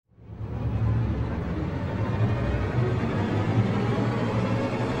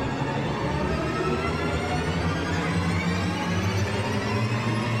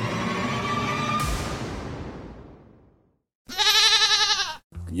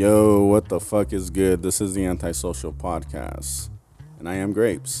Yo, what the fuck is good? This is the Antisocial Podcast, and I am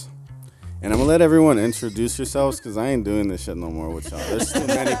Grapes. And I'm gonna let everyone introduce yourselves because I ain't doing this shit no more with y'all. There's too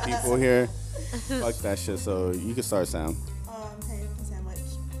many people here. Fuck that shit. So you can start, Sam. Hey, sandwich.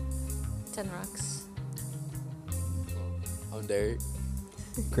 10 rocks. I'm Derek.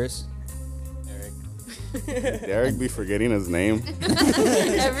 Chris. Eric. Derek be forgetting his name.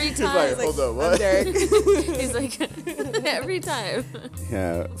 Every time. He's like, hold up, what? I'm Derek. He's like, every time.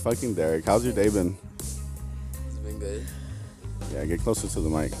 Yeah, fucking Derek. How's your day been? It's been good. Yeah, get closer to the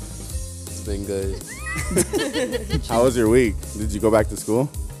mic. It's been good. How was your week? Did you go back to school?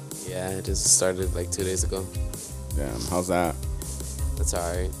 Yeah, I just started like 2 days ago. Damn, how's that? That's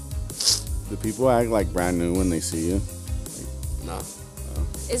alright. Do people act like brand new when they see you? No.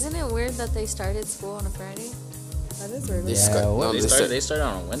 Isn't it weird that they started school on a Friday? That is really They Yeah, sc- what? no, They started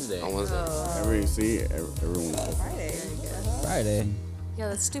on a Wednesday. on Wednesday. Everyone. Friday. Friday. Yeah,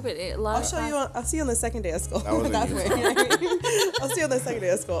 that's stupid. I'll show you. I'll see you on the second day of school. That wasn't That's you. right. I'll see you on the second day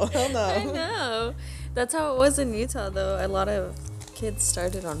of school. Hell no. I know. That's how it was in Utah, though. A lot of kids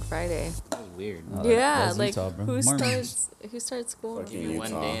started on Friday. That was weird. Oh, Yeah, that's like Utah, bro. who Mormons. starts school? on Fucking Give you one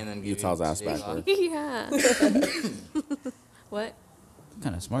Utah. day and then give you Utah's 2 ass days backwards. Yeah. What?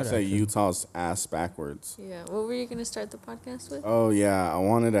 Kind of smart. Say actually. Utah's ass backwards. Yeah. What were you gonna start the podcast with? Oh yeah, I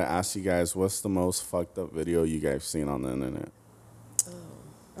wanted to ask you guys, what's the most fucked up video you guys seen on the internet?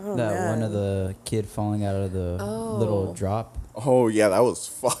 Oh, That man. one of the kid falling out of the Oh. little drop. Oh yeah, that was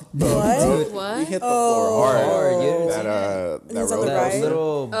fucked up. What? Bro. What? He hit the Oh. floor hard. Hard, you didn't That see that He's on roller the That right? coaster.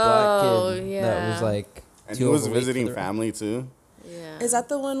 little black Oh, kid that yeah. was like. And too he was overweight for visiting the ride. family too. Yeah. Is that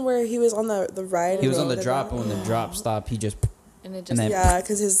the one where he was on the ride? He and was on the rolled drop, it and when the drop stopped, he just. And it and just. then- Yeah,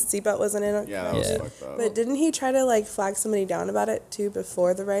 because his seatbelt wasn't in. Yeah, that was Yeah. fucked up. But didn't he try to like flag somebody down about it too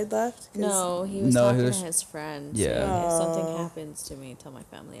before the ride left? 'Cause- No, he was No, he talking was- to his friends. Yeah. saying, if something Oh. happens to me, tell my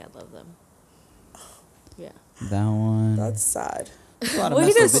family I love them. Yeah. That one. That's sad. a lot of Way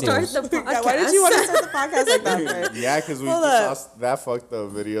messed to up start videos. the podcast. Yeah, why did you want to start the podcast like that? For? Yeah, because we Hold just up. saw that fucked up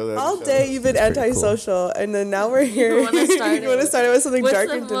video. That All showed. day you've been That's pretty antisocial, and then now we're here. You wanna start you want to it? start it with something What's dark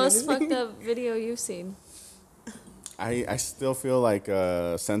the and most diminishing? fucked up video you've seen? I still feel like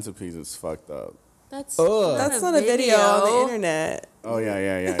Centipede is fucked up. That's Oh. That's not a video on the internet. Oh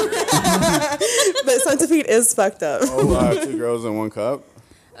yeah. But Centipede is fucked up. Oh, 2 girls in 1 cup.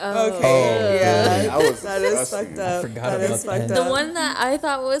 Okay. Yeah. That was That is disgusting. fucked up. forgot That about is fucked that. up. The one that I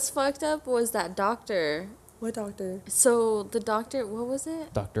thought was fucked up was that doctor. What doctor? So the doctor, what was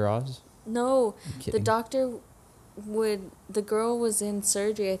it? Dr. Oz. No, the kidding. doctor the girl was in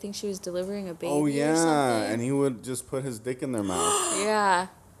surgery. I think she was delivering a baby. Oh or yeah, something. and he would just put his dick in their mouth. Yeah,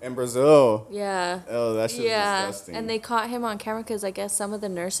 In Brazil. yeah. Oh, that shit's Yeah, disgusting. and they caught him on camera because I guess some of the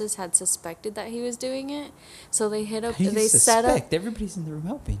nurses had suspected that he was doing it. So they hit up. How do you They set up. suspect? Everybody's in the room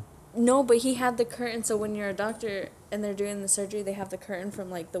helping. No, but he had the curtain. So when you're a doctor and they're doing the surgery, they have the curtain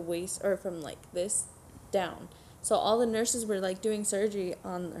from like the waist or from like this down. So all the nurses were like doing surgery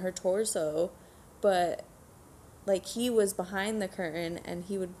on her torso, but like he was behind the curtain and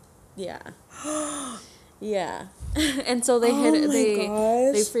he would, yeah, yeah. And so they Oh hit my they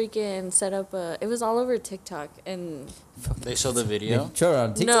gosh. freaking set up a. It was all over TikTok and They showed the video. They showed it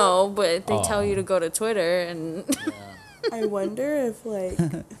on TikTok. no, but they tell Oh. you to go to Twitter and. I wonder if like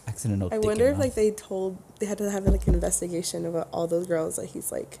Accidental. I dick wonder in if like they had to have like an investigation about all those girls that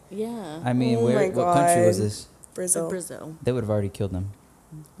he's like Yeah. I mean, Oh my what country was God. this? Brazil. Brazil. They would have already killed them.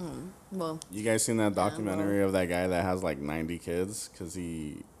 Well. You guys seen that documentary of that guy that has like 90 kids because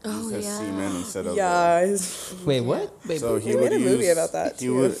he Oh, used his yeah. semen instead of Yeah. it's- Wait, what? Wait, So They he would made a movie use- about that, He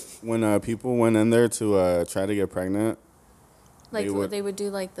too. would when people went in there to try to get pregnant. Like They would- they would do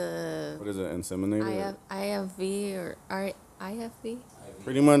like the What is it? Inseminator. IFV or IFV?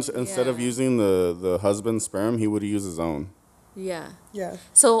 Pretty much instead of Yeah. using the husband's sperm, he would use his own. Yeah. yeah.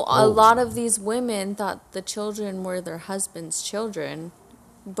 So a lot of these women thought the children were their husband's children,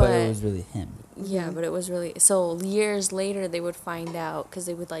 but it was really him. yeah, but it was really so years later they would find out because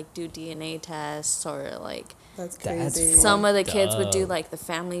they would like do DNA tests or like That's That's crazy. fucked some of the kids would do up. like the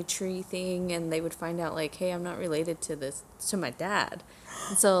family tree thing and they would find out like, hey, I'm not related to my dad.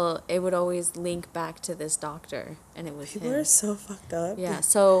 And so it would always link back to this doctor and it was People him. are so fucked up. Yeah,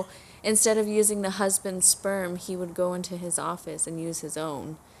 so instead of using the husband's sperm, he would go into his office and use his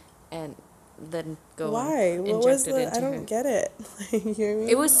own and then go Why? and What inject was it the? into I don't her. get it. Like, you hear me?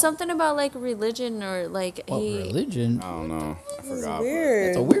 It was something about like religion or like What he religion? I don't know. I It was forgot. but- weird.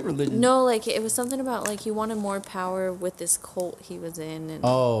 It's a weird religion. No, like it was something about like he wanted more power with this cult he was in and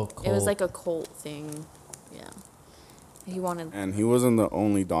Oh, it was cult. like a cult thing. Yeah. He wanted. And he wasn't the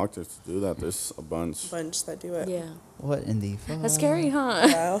only doctor to do that. There's a bunch. Bunch that do it. Yeah. What in the fuck? That's scary, huh?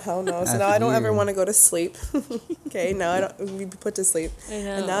 Yeah, hell no. So That's now I don't ever weird. want to go to sleep. Okay, now I don't. We be put to sleep, I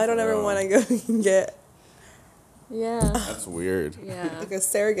know. and now I don't ever Wow. want to go get Yeah. That's weird. Yeah. like a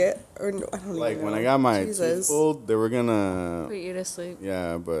surrogate or no, I don't Like even when know. I got my tooth Jesus. pulled, they were gonna. Put you to sleep.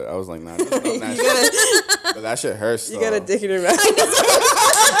 Yeah, but I was like, nah, just dump that shit. But that shit hurts. You got a though. dick in your mouth. Fuck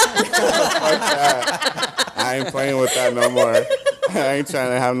that. I ain't playing with that no more. I ain't trying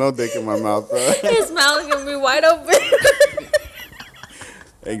to have no dick in my mouth, bro. His mouth is gonna be wide open.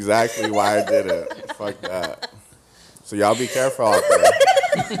 Exactly why I did it. Fuck that. So y'all be careful out there.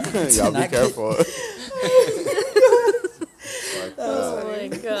 Y'all be Not careful. Fuck Oh that. my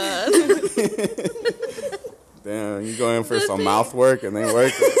god. Damn, you go in for some mouth work and they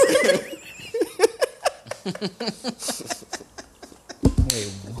work it. Wait,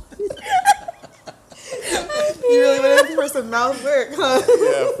 what? You really went in for some mouth work, huh?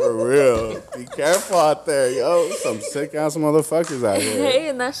 Yeah, for real. Be careful out there, yo. Some sick ass motherfuckers out here. Hey,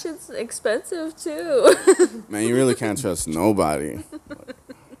 and that shit's expensive too. Man, you really can't trust nobody.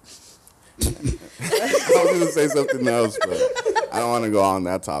 I was gonna say something else, but I don't want to go on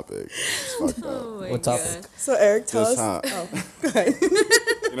that topic. It's fucked up. Oh my What topic? god. So Eric, tell Just us. how, Oh, go ahead.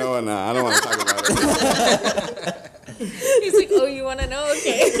 you know what? Nah, I don't want to talk about it. He's like, oh, you want to know?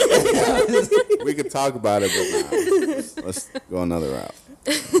 Okay. We could talk about it, but nah. Let's go another route.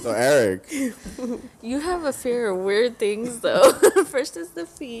 So Eric, You have a fear of weird things, though. First is the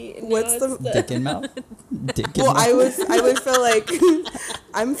feet. And What's now it's Dick in mouth? Dick in Well, mouth? I would feel like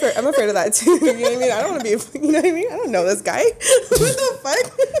I'm afraid of that too. You know what I mean? I don't want to be. You know what I mean? I don't know this guy. What the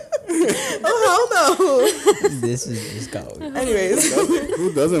fuck? Oh hell no. This is just going. Anyways,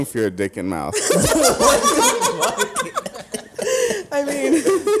 who doesn't fear dick in mouth? I mean,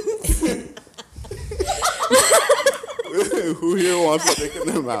 Who here wants a dick in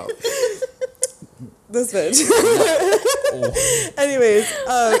their mouth? this bitch. Oh. Anyways,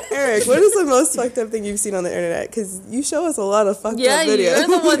 Eric, what is the most fucked up thing you've seen on the internet? Because you show us a lot of fucked Yeah, up videos.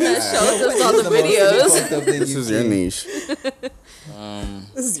 you're the one that shows us all the videos. This is your niche.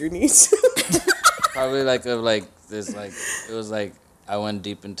 This is your niche. Probably like this like it was like I went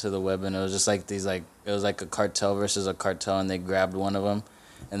deep into the web and it was just like these like it was like a cartel versus a cartel and they grabbed one of them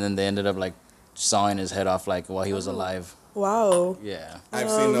and then they ended up like sawing his head off like while he was alive. Wow. Yeah, I've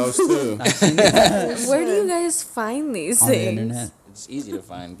seen those too. Where do you guys find these On the things? internet. it's easy to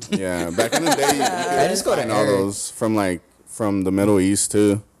find. Yeah, back in the day, you I just go to find all Eric. those from the Middle East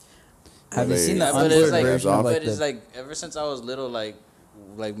too. Have you They- seen the Yeah, But unblurred it's like, version of but like it's the like ever since I was little, like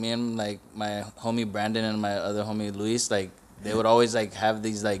me and like my homie Brandon and my other homie Luis, like they would always like have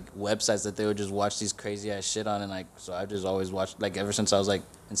these like websites that they would just watch these crazy ass shit on, and like so I just always watched like ever since I was like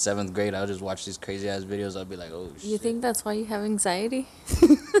in 7th grade, I would just watch these crazy ass videos. I'd be like, oh shit. You think that's why you have anxiety?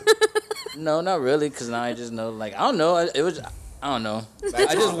 No, not really, cause now I just know. Like I don't know. It was. I don't know. That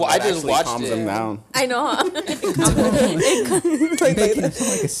I just actually watched calms it. them down. I know, huh? making it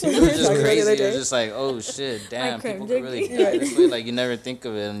sound like a It serious. was just Talking about the crazy. other It was day. just like, oh shit, damn, creme people could really drinking. die this way. Like you never think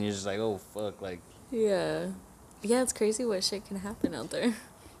of it, and you're just like, oh fuck, like. Yeah. Yeah, it's crazy what shit can happen out there.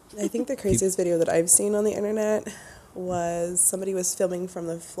 I think the craziest video that I've seen on the internet was somebody was filming from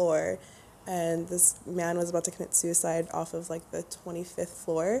the floor, and this man was about to commit suicide off of like the 25th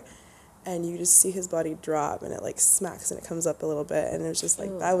floor, and you just see his body drop, and it like smacks and it comes up a little bit, and it was just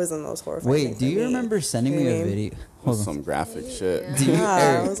like that was the most horrifying. thing Wait, do for you me. remember sending You me know a what I mean? video? Hold on. Some graphic shit. Yeah. Do you, Yeah, I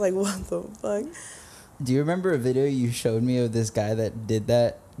Eric, was like, what the fuck? do you remember a video you showed me of this guy that did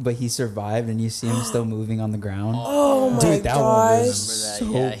that, but he survived and you see him still moving on the ground? Oh my Dude, that one gosh. was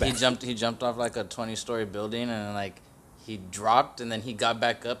Remember that? so Yeah, bad. he jumped off like a 20-story building and like he dropped and then he got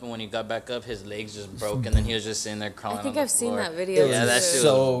back up, and when he got back up his legs just broke and then he was just sitting there crawling. I think on the I've seen floor. that video. Yeah, that too. shit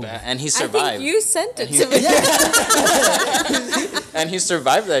So- was bad. And he I survived. think you sent it And to me. And he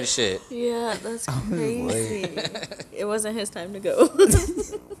survived that shit. Yeah, that's was crazy. It wasn't his time to go.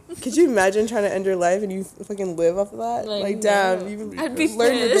 Could you imagine trying to end your life and you fucking live off of that? Like, Like, no. damn, you I'd be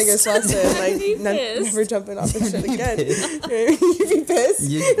learned your pissed. biggest lesson. Like, I'd be pissed. never jumping off this shit You'd be again. pissed. You'd be pissed.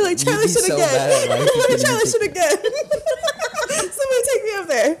 You're like, try this shit so again. bad at life, you Try couldn't this shit even again. Somebody take me up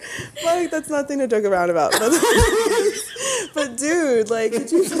there. Like, that's nothing to joke around about. But dude, like,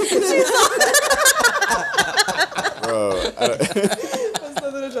 could you fucking Bro, that's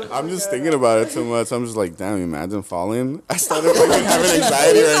nothing to joke I'm just around thinking about it too much. I'm just like, damn, imagine falling. I started fucking having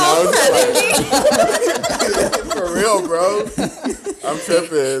anxiety right now. It's like, for real, bro. I'm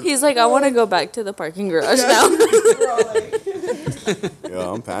tripping. He's like, I want to go back to the parking garage now. We're all like,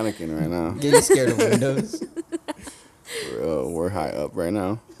 Yo, I'm panicking right now. Getting scared of windows. For real, we're high up right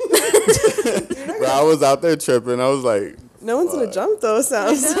now. Bro, I was out there tripping. I was like, No one's gonna jump though.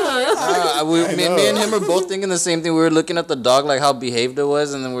 Sounds. Me and him are both thinking the same thing. We were looking at the dog, like how behaved it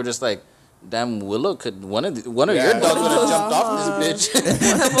was, and then we're just like, "Damn, Willow could one of your dogs would have jumped off this bitch."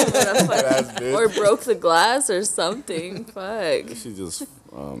 "Ass bitch." Or broke the glass or something. Fuck. She just,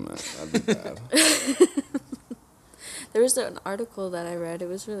 oh man, that'd be bad. There was an article that I read. It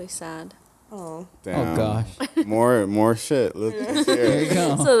was really sad. Oh. Damn. Oh gosh. More shit. Let's hear There it. you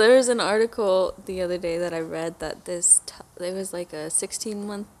go. So there was an article the other day that I read that it was like a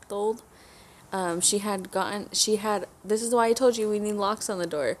 16-month-old. This is why I told you we need locks on the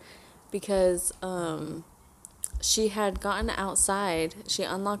door, because she had gotten outside. She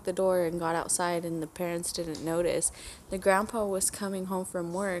unlocked the door and got outside, and the parents didn't notice. The grandpa was coming home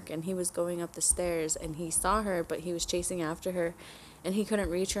from work, and he was going up the stairs, and he saw her, but he was chasing after her, and he couldn't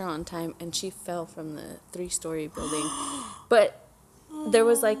reach her on time, and she fell from the 3-story building. But there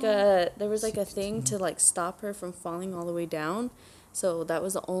was like a thing to like stop her from falling all the way down, so that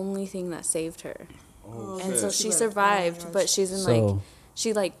was the only thing that saved her. Oh, And so shit. she survived, but she's in So-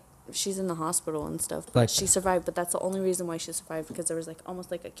 she's in the hospital and stuff. But Like- she survived, but that's the only reason why she survived, because there was like almost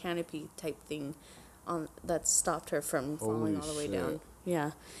like a canopy type thing on that stopped her from falling Holy all the way shit. down.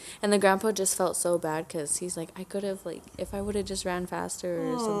 Yeah. And the grandpa just felt so bad because he's like, I could have, like, if I would have just ran faster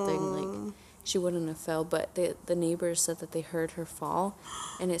or something, like, she wouldn't have fell. But the neighbors said that they heard her fall,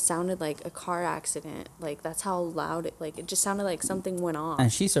 and it sounded like a car accident. Like, that's how loud it just sounded like something went off.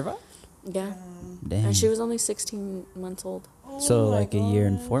 And she survived. Yeah. Damn. And she was only 16 months old. So like a year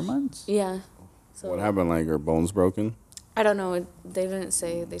and 4 months. Yeah. So What happened? Like her bones broken? I don't know. They didn't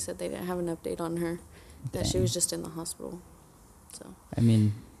say. They said they didn't have an update on her. That she Dang. was just in the hospital. So I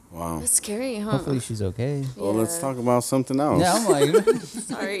mean, Wow. that's scary, huh? hopefully she's okay. Well, let's Yeah. talk about something else. Yeah, I'm like,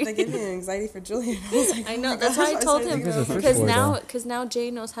 Sorry. That gave me anxiety for Julian. I was like, I oh know. my That's gosh, why I told him started Because the thinking first because floor, now Jay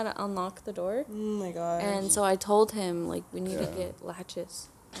knows how to unlock the door, oh my god. and so I told him like we need to Yeah. get latches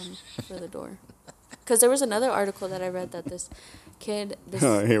for the door. Because there was another article that I read that this kid,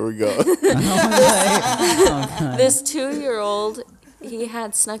 Here we go. this 2-year-old, he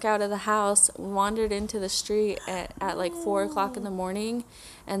had snuck out of the house, wandered into the street at like 4:00 in the morning,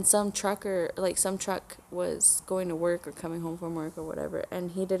 and some truck was going to work or coming home from work or whatever,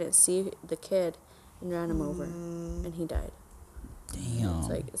 and he didn't see the kid and ran him over, and he died. damn. It's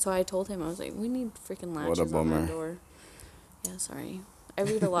like, so I told him, I was like, we need freaking What a latches on bummer. that door. Yeah, sorry. I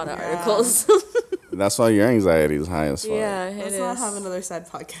read a lot of Yeah. articles. That's why your anxiety is high as fuck. Yeah, it Let's is. not have another sad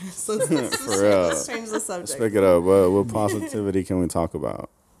podcast. For real. Let's change the Let's subject. pick it up. What positivity can we talk about?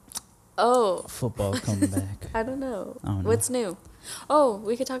 Oh, Football coming back. I don't know. I don't know. What's new? Oh,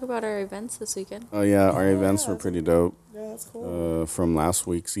 we could talk about our events this weekend. Oh yeah, our events were pretty dope. Yeah, that's cool. From last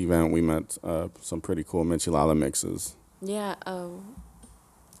week's event, we met some pretty cool Michelada mixes. Yeah,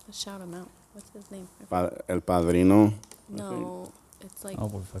 shout him out. What's his name? El Padrino. No, it's like Oh,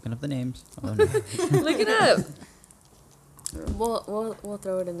 we're fucking up the names. Oh, no. look it up. We'll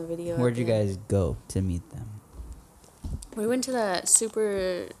throw it in the video. Where'd at you the end. guys go to meet them? We went to the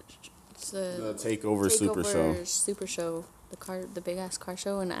The Takeover Super Show. Super Show, the big ass car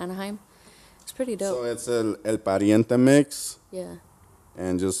show in Anaheim. It's pretty So dope. it's El Pariente mix Yeah,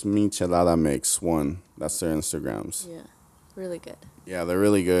 and just Michelada mix one. That's their Instagrams. yeah, really good. Yeah, they're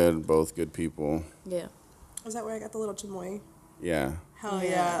really good. Both good people. Yeah. Was that where I got the little chamoy? Yeah. Hell Yeah.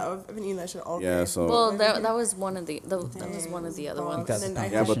 yeah. I've been eating that shit all day. Yeah, so- Well, that was one of the other ones. Got And the then I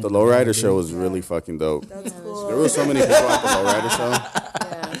Yeah, had- but the Lowrider show was really fucking dope. That's Yeah, cool. There were so many people at the Lowrider show.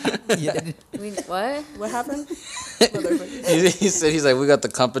 Yeah. What? What happened? Motherfucker. He said he's like, we got the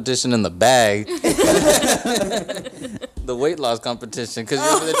competition in the bag. The weight loss competition. Because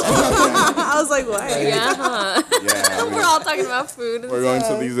I was like, what? Yeah, huh? Yeah, We're all talking about food. we're going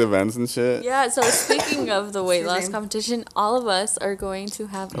to these events and shit. Yeah, so speaking of the weight your loss name? competition, all of us are going to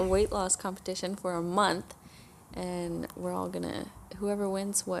have a weight loss competition for a month. And we're all gonna, whoever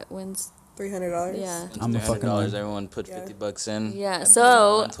wins, wins. $300? Yeah. I'm a fucking $100, one. everyone put Yeah. $50 in. Yeah, And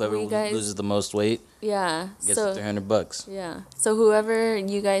so whoever you guys, loses the most weight yeah, gets so, the $300. yeah. So whoever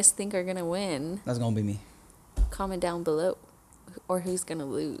you guys think are gonna win, That's gonna be me. comment down below, or who's gonna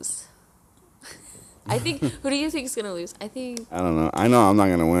lose. I think, who do you think is gonna lose? I think, I don't know. I know I'm not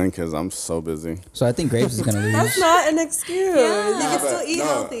gonna win because I'm so busy. So I think Grapes is gonna That's lose. not an excuse. Yeah. You can But still eat no,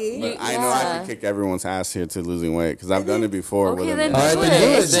 healthy. but I know I Yeah. can kick everyone's ass here to losing weight because I've done it before. okay, with then them. do Alright, it. then do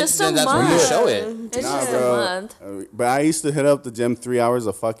it. It's just a Then that's when you month. show it. It's Nah, just bro. a month. But I used to hit up the gym 3 hours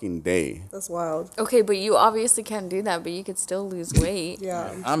a fucking day. That's wild. Okay, but you obviously can't do that, but you could still lose weight.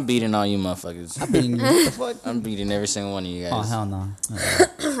 Yeah. I'm beating all you motherfuckers. I mean, what the fuck? I'm beating every single one of you Oh guys. hell no.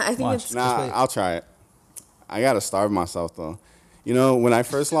 I think Watch. it's Nah, wait. I'll try it. I gotta starve myself though. You know, when I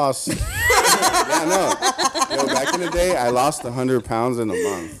first lost, yeah, no, yo, back in the day, I lost 100 pounds in a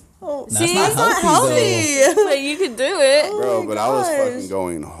month, Oh, See? that's not healthy. But you could do it. bro. my But I was gosh. fucking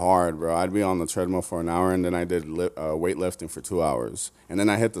going hard, bro. I'd be on the treadmill for an hour, and then I did weightlifting for 2 hours, and then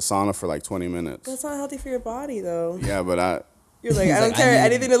I hit the sauna for like 20 minutes. That's not healthy for your body, though. Yeah, but You're like, I don't like, care I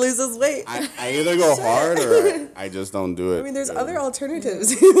need- anything to lose this weight. I either go hard or I just don't do it. I mean, there's Yeah. other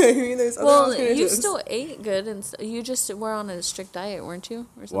alternatives. I mean, there's other Well, alternatives. you still ate good, and you just were on a strict diet, weren't you?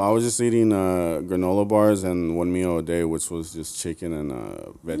 Or something? Well, I was just eating granola bars and one meal a day, which was just chicken and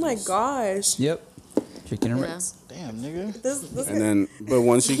veggies. Oh my gosh. Yep. Chicken and Yeah. rice. Damn, nigga. This And then, but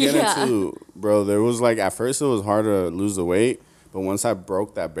once you get Yeah. into, bro, there was like, at first it was hard to lose the weight. But once I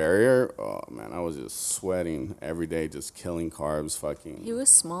broke that barrier, oh man, I was just sweating every day, just killing carbs, fucking. He was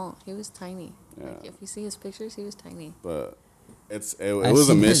small. He was tiny. Yeah. Like, if you see his pictures, he was tiny. But it I've was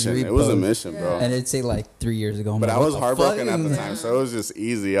a seen his mission. It was a repost. mission, bro. And it'd say like 3 years ago. I'm But like, I was what the heartbroken fuck? at the time, so it was just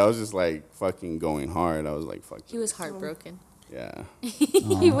easy. I was just like fucking going hard. I was like, fuck. He was heartbroken. Yeah.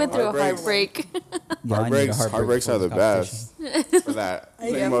 He went through a Heartbreaks. heartbreak. Yeah, I need a Heartbreaks are for the this best. For that. Yeah,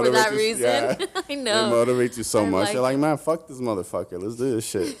 They for that motivate you- reason. Yeah. I They know. motivate you so I much. like You're like, it. man, fuck this motherfucker. Let's do this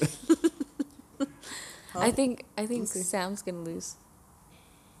shit. I think see. Sam's gonna lose.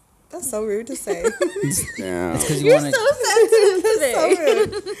 That's so rude to say. Damn. Because you want to. sensitive today. so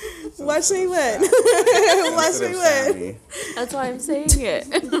rude. Watch me win. Watch me win. That's why I'm saying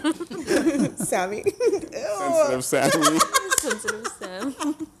it. Sammy. Sensitive Sammy. Sensitive Sam.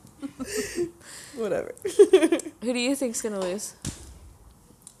 Whatever. Who do you think's gonna lose?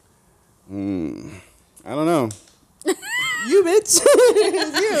 I don't know. You bitch.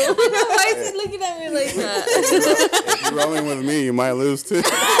 Why is he looking at me like that? If you're rolling with me, you might lose too.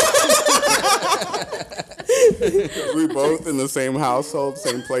 We both in the same household,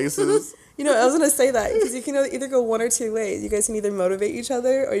 same places. You know, I was gonna say that because you can either go one or two ways. You guys can either motivate each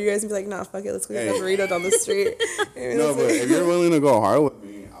other, or you guys can be like, "Nah, fuck it, let's go get Hey. a burrito down the street." And No, it's but like- if you're willing to go hard with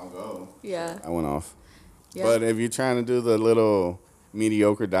me, I'll go. Yeah. I went off. Yeah. But if you're trying to do the little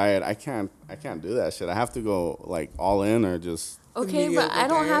mediocre diet, I can't do that shit. I have to go like all in or just Okay, but mediocre I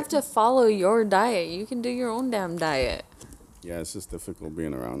don't have diet. to follow your diet. You can do your own damn diet. yeah, it's just difficult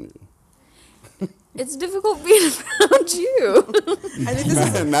being around you. It's difficult being around you. I think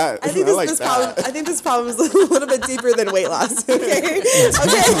this is. Not, I think not like this that. problem. I think this problem is a little bit deeper than weight loss. Okay. Okay.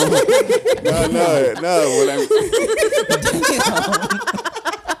 No. What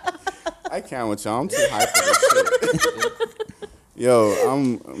I can't with y'all. I'm too high for this shit.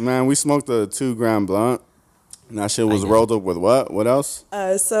 Yo, man. We smoked a 2-gram blunt. And that shit was rolled up with what? What else?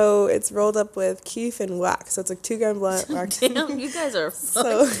 So it's rolled up with keef and wax. So it's like 2-gram blunt. Wax. Damn, you guys are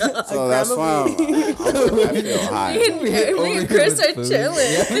So So that's why I feel high. Me and Chris are chilling.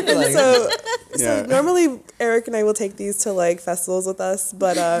 Yeah, like, So Yeah. normally Eric and I will take these to like festivals with us,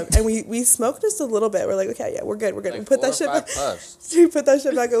 but and we smoked just a little bit. We're like, okay, yeah, we're good. We Like put 4 that or shit 5 back. puffs. We put that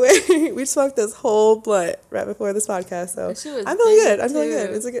shit back away. We smoked this whole blunt right before this podcast. So That shit was I'm feeling big, good. I'm feeling too. good.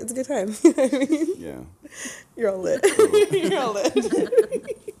 It's a good time. You know what I mean? Yeah. You're all lit. You're all lit.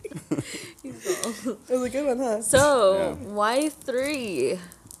 It was a good one, huh? So, Yeah. why 3?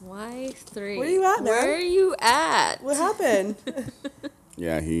 Why 3? Where you at, man? Where are you at? What happened?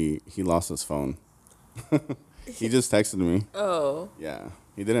 Yeah, he lost his phone. He just texted me. Oh. Yeah.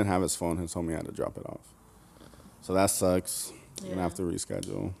 He didn't have his phone. He told me I had to drop it off. So that sucks. I'm Yeah. gonna have to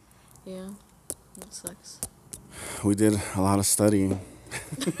reschedule. Yeah. That sucks. We did a lot of studying,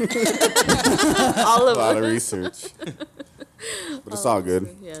 All a of lot of us. research. But it's all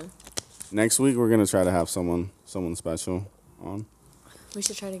good. Yeah. Next week we're gonna try to have someone special on. We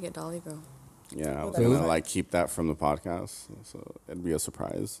should try to get Dolly Girl. Yeah, I was that'd be gonna fun. like keep that from the podcast, so it'd be a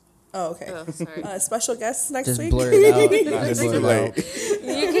surprise. Oh, okay. Oh, sorry. Special guests next just week. blur it out. Nah, it's Blur too it late. out. You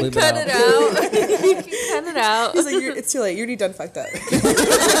can Leave it cut out. it out. You can cut it out. He's like, it's too late. You already done fucked up.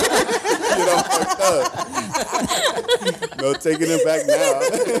 No taking it back now.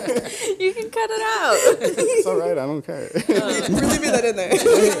 You can cut it out. It's all right. I don't care. We're leaving that in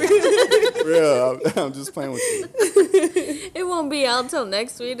there. Real. I'm just playing with you. It won't be out till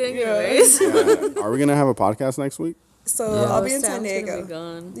next week, anyways. Yeah. Are we gonna have a podcast next week? So Yeah. I'll be in Sam's San gonna Diego. be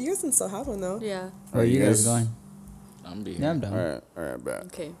gone. You guys can still have one though. Yeah. Where are you guys going? I'm be Yeah, I'm All done. right, bet.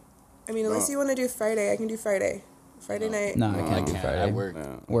 Okay. I mean, unless you want to do Friday, I can do Friday. Friday night. No, I can't do I Friday. work.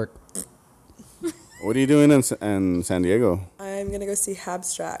 Yeah. Work. What are you doing in San Diego? I'm gonna go see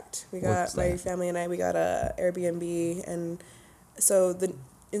Habstract. We got What's my that? family and I. We got a Airbnb, and so the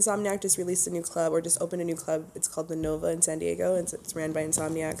Insomniac just released a new club, or just opened a new club. It's called the Nova in San Diego, and it's ran by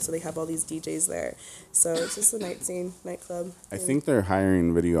Insomniac. So they have all these DJs there. So it's just a nightclub. I think they're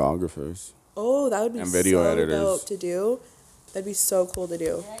hiring videographers. Oh, that would be And video so editors. dope to do. That'd be so cool to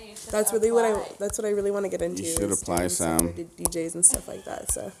do. Yeah, you should That's really what apply. that's what I really want to get into. You should is apply, doing Sam. similar to DJs and stuff like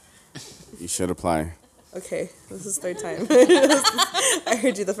that. So You should apply. okay, this is third time. I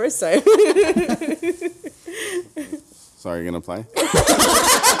heard you the first time. Sorry, you're gonna apply?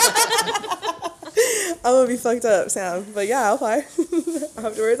 I'm gonna be fucked up, Sam. But yeah, I'll apply.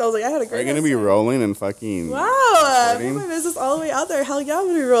 Afterwards, I was like, I had a Are great. you gonna be rolling and fucking? Wow, I put recording? my business all the way out there. Hell yeah, I'm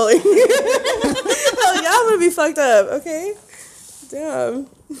gonna be rolling. Hell yeah, I'm gonna be fucked up. Okay, damn.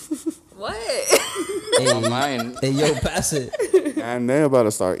 What? On mine. Hey, yo, pass it. And they're about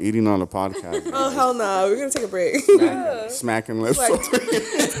to start eating on the podcast. Oh hell no, we're gonna take a break. Smacking lips. Like-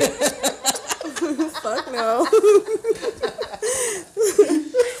 Fuck no.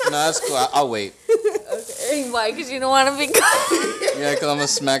 No, that's cool. I'll wait. Okay. Why? Because you don't want to be caught. Yeah, because I'm going to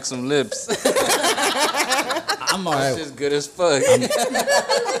smack some lips. I'm That's alright. just good as fuck. He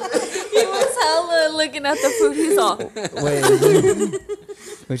was hella looking at the food. He's all, Wait.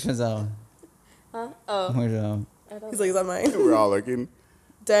 Which one's that one? huh? Oh. Which one? I don't He's like, is that mine? We're all looking.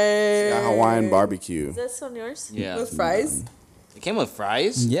 Dang. Got Hawaiian barbecue. Is this one yours? Yeah. With fries? It came with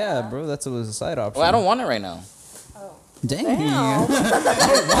fries? Yeah, bro, that's a side option. Well, I don't want it right now. Dang. Damn. I don't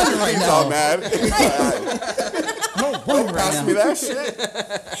want it right He's all now. mad. I don't want it right Pass me now. that shit.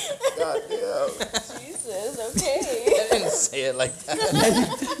 God damn. Jesus, okay. I didn't say it like that.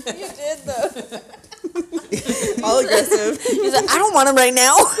 You did though. All aggressive. He's like, I don't want him right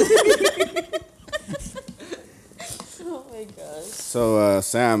now. Oh my gosh. So,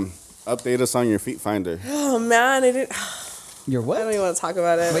 Sam, update us on your feet finder. Oh man, I didn't. You're I don't what? even want to talk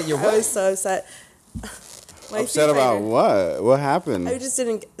about it. Wait, you're I what? was so upset. My Upset feet about finder- what? What happened? I just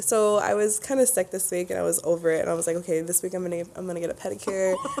didn't. So I was kind of sick this week, and I was over it. And I was like, okay, this week I'm gonna get a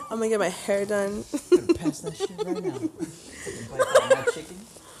pedicure. I'm gonna get my hair done. Pass that shit right now. My chicken.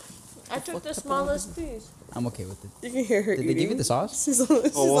 I took the smallest piece. I'm okay with it. You can hear her Did eating. they give you the sauce? She's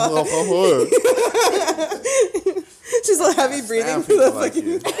Oh, all heavy breathing Sam for the people like fucking.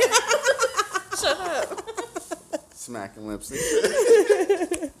 you. Shut up. Smacking lips.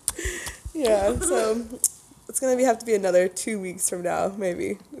 Yeah, so it's gonna have to be another 2 weeks from now.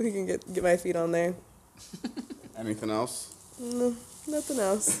 Maybe we can get my feet on there. Anything else? No, nothing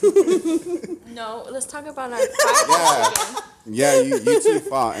else. No, let's talk about our fight. Yeah, you two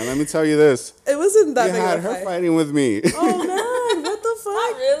fought, and let me tell you this: It wasn't that you big had of a her fight. fighting with me. Oh man, what the Not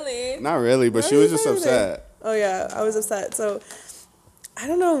fuck? really. Not really, but she Why was are you just fighting with her? upset. Oh yeah, I was upset. So I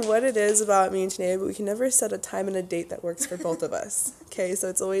don't know what it is about me and Sinead, but we can never set a time and a date that works for both of us. Okay, so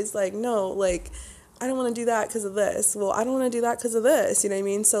it's always like, no, like, I don't want to do that because of this. Well, I don't want to do that because of this. You know what I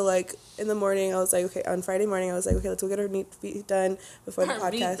mean? So like in the morning, I was like, okay. On Friday morning, I was like, okay, let's go get our feet done before the Our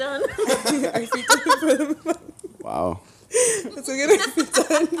podcast. feet done. Our feet done before the Wow. Let's go get our feet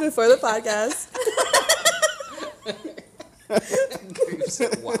done before the podcast.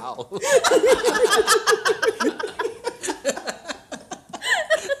 Wow.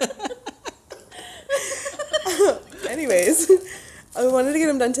 Anyways, I wanted to get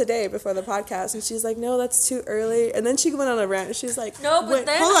them done today before the podcast, and she's like, "No, that's too early." And then she went on a rant. She's like, No, but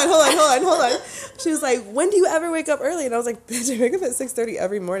then- hold on." She was like, "When do you ever wake up early?" And I was like, "Bitch, I wake up at 6:30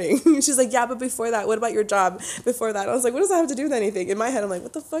 every morning." She's like, "Yeah, but before that, what about your job before that?" I was like, "What does that have to do with anything?" In my head, I'm like,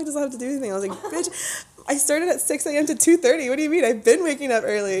 "What the fuck does that have to do with anything?" I was like, "Bitch, I started at 6 a.m. to 2:30. What do you mean? I've been waking up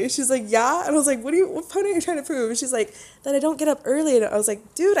early." She's like, "Yeah," and I was like, "What point are you trying to prove?" And she's like, "That I don't get up early." And I was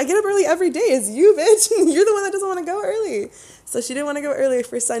like, "Dude, I get up early every day. It's you, bitch. You're the one that doesn't want to go early." So she didn't want to go early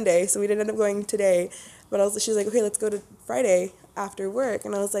for Sunday, so we didn't end up going today. But she was like, "Okay, let's go to Friday after work."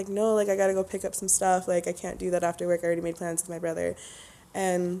 And I was like, "No, like I gotta go pick up some stuff. Like I can't do that after work. I already made plans with my brother."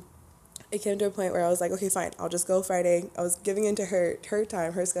 And it came to a point where I was like, "Okay, fine, I'll just go Friday." I was giving into her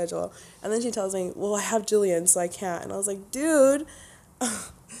time, her schedule. And then she tells me, "Well, I have Julian, so I can't." And I was like, "Dude,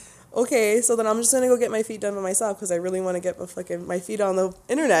 okay, so then I'm just gonna go get my feet done by myself because I really want to get my feet on the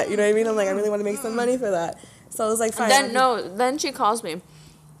internet." You know what I mean? I'm like, I really want to make some money for that. So I was like, fine. Then she calls me.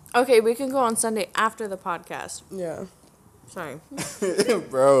 Okay, we can go on Sunday after the podcast. Yeah. Sorry.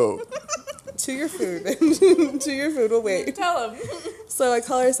 Bro. To your food. To your food. We'll wait. Tell him. So I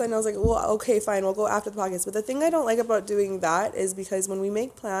call her son and I was like, well, okay, fine, we'll go after the podcast. But the thing I don't like about doing that is because when we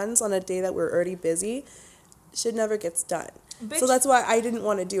make plans on a day that we're already busy, shit never gets done. Bitch. So that's why I didn't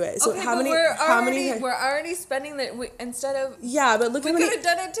want to do it. So Okay, how but many? we're already spending instead of. Yeah, but look We how many. could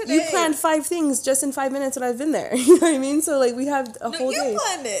have done it today. You planned 5 things just in 5 minutes, and I've been there. You know what I mean? So like we have a whole day.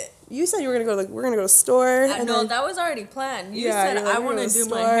 planned it. You said you were gonna go. Like, we're gonna go to the store. I know that was already planned. You Yeah, said you're like, I we're want to gonna do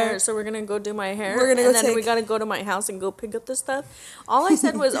my store. hair, so we're gonna go do my hair. We're gonna go and then we take- gotta go to my house and go pick up the stuff. All I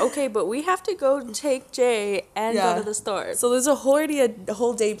said was okay, but we have to go take Jay and Yeah. go to the store. So there's already a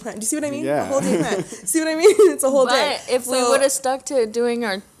whole day plan. Do you see what I mean? Yeah. A whole day plan. See what I mean? It's a whole day. But if we So- would have stuck to doing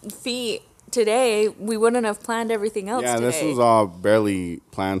our feet today, we wouldn't have planned everything else. Yeah, today. this was all barely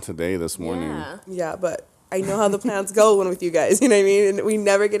planned today, this morning. Yeah. Yeah, but I know how the plans go when with you guys, you know what I mean? And we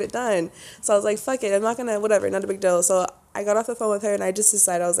never get it done. So I was like, fuck it, I'm not gonna, whatever, not a big deal. So I got off the phone with her and I just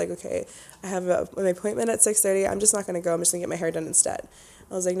decided, I was like, okay, I have an appointment at 6:30. I'm just not gonna go. I'm just gonna get my hair done instead.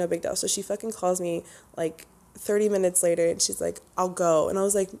 I was like, no big deal. So she fucking calls me like 30 minutes later and she's like, I'll go. And I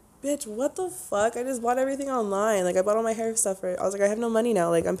was like, bitch, what the fuck? I just bought everything online. Like, I bought all my hair stuff for it. I was like, I have no money now.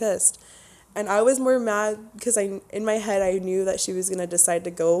 Like, I'm pissed. And I was more mad because in my head, I knew that she was gonna decide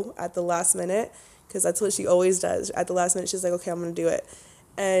to go at the last minute. Because that's what she always does. At the last minute, she's like, okay, I'm going to do it.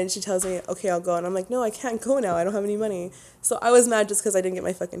 And she tells me, okay, I'll go. And I'm like, no, I can't go now. I don't have any money. So I was mad just because I didn't get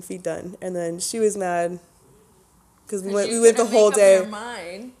my fucking feet done. And then she was mad because we went the whole day.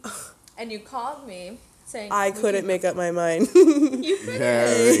 And you called me saying I couldn't make up my mind.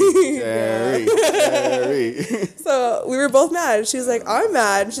 Jerry. So we were both mad. She was like, I'm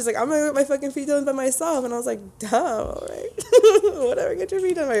mad. She's like, I'm going to get my fucking feet done by myself. And I was like, damn, all right. Whatever, get your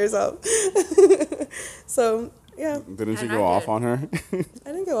feet done by yourself. So, yeah, Didn't you And go I off did. on her? I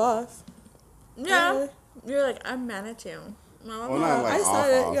didn't go off. Yeah. You're like, I'm mad at you. Well, not like I off,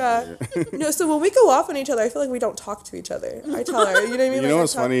 said it, off. yeah. No, so when we go off on each other, I feel like we don't talk to each other. I tell her, you know what I mean? You Like, know I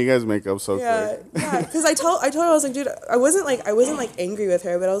what's talk- funny? You guys make up so Yeah, quick. yeah. Because I told her, I was like, dude, I wasn't like angry with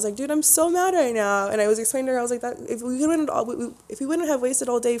her, but I was like, dude, I'm so mad right now. And I was explaining to her, I was like, that if we wouldn't have wasted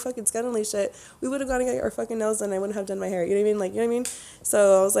all day fucking scheduling shit, we would have gone and got our fucking nails done. And I wouldn't have done my hair. You know what I mean? Like, you know what I mean?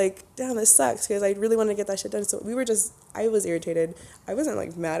 So I was like, damn, this sucks because I really wanted to get that shit done. So I was irritated. I wasn't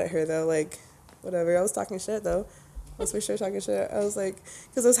like mad at her though. Like, whatever. I was talking shit though. I was for sure talking shit. I was like,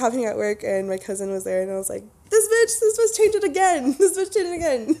 because I was happening at work and my cousin was there and I was like, this bitch changed it again. This bitch changed it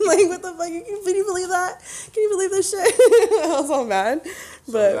again. Like, what the fuck? Can you believe that? Can you believe this shit? I was all mad.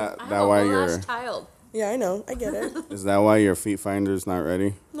 But That why you're child. yeah, I know. I get it. is that why your feet finder's not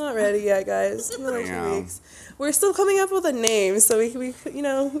ready? Not ready yet, guys. Another 2 Damn. weeks. We're still coming up with a name, so we you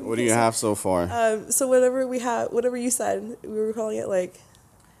know. What do you have so far? So whatever we have, whatever you said, we were calling it like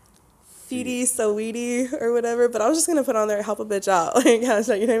Feety, Sweetie, or whatever. But I was just gonna put on there, help a bitch out. Like, you know what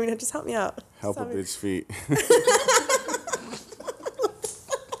I mean? Just help me out. Help a Just me. bitch feet.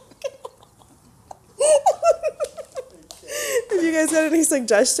 If you guys got any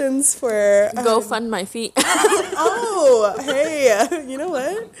suggestions for Go fund my feet. oh, hey, you know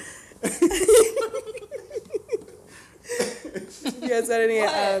what? You guys got any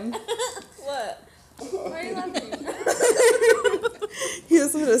What? Why are you laughing? he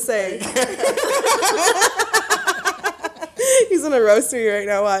has something to say. He's gonna roast me right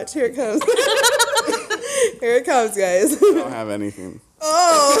now. Watch. Here it comes. Here it comes, guys. I don't have anything.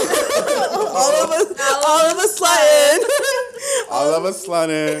 Oh, all of us slutting. All of us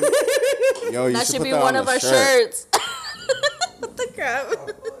slutting. Yo, you That should should put be that one on of the our shirt. shirts. What the crap?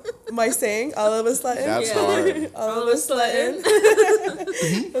 Am I saying all of us slutting? That's Yeah. hard. all of us slutting.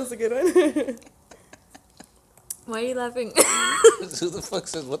 That was a good one. Why are you laughing? Who the fuck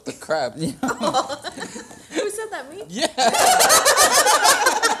says what the crap? Who said that? Me? Yeah.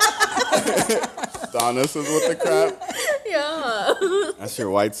 Donna says what the crap. Yeah. That's your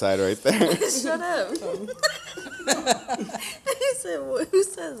white side right there. Shut up. He said, who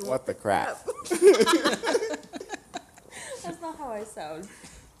says What the crap? That's not how I sound.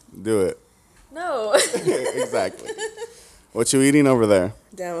 Do it. No. Exactly. What you eating over there?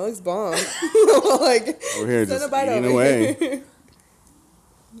 Damn, it looks bomb. Like, Over here, send just a bite eating over away. here.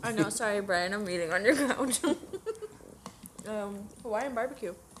 I know. Sorry, Brian. I'm eating on your couch. Hawaiian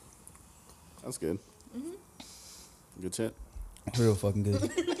barbecue. That's good. Good shit. Real fucking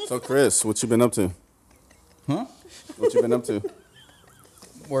good. So, Chris, what you been up to? Huh? What you been up to?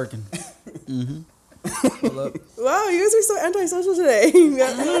 Working. Pull up. Wow, you guys are so antisocial today.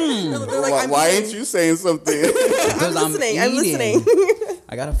 They're like, Why ain't you saying something? Because I'm listening.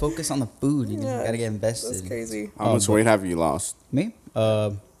 I gotta focus on the food. You know, Yeah, gotta get invested. That's crazy. How much weight have you lost? Me?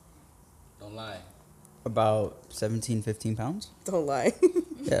 Don't lie. About 17, 15 pounds. Don't lie.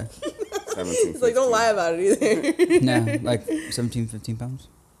 Yeah. 17. It's like, don't lie about it either. Nah, like 17, 15 pounds.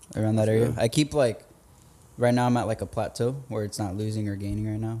 Around that area. good. I keep like, right now I'm at like a plateau where it's not losing or gaining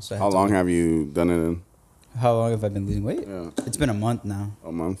right now. So I How have to, long like- have you done it in? How long have I been losing weight? Yeah, It's been a month now.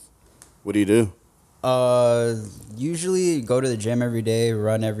 a month. What do you do? Usually go to the gym every day,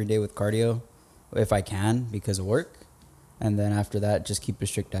 run every day with cardio, if I can because of work. and then after that, just keep a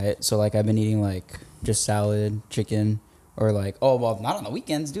strict diet. So like I've been eating like just salad, chicken, or like not on the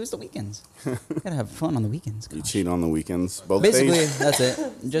weekends. Do it's the weekends. Gotta have fun on the weekends. You Gosh. cheat on the weekends, both Basically, days. that's it.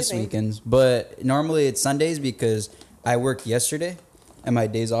 Just think? weekends. But normally it's Sundays because I worked yesterday, and my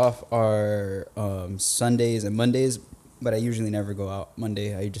days off are Sundays and Mondays. But I usually never go out.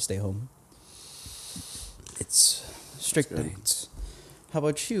 Monday, I just stay home. It's strict That's good. nights. How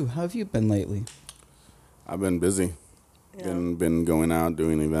about you? How have you been lately? I've been busy. Yeah. Been going out,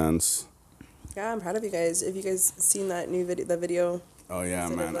 doing events. Yeah, I'm proud of you guys. If you guys seen that new video, the video, Oh yeah,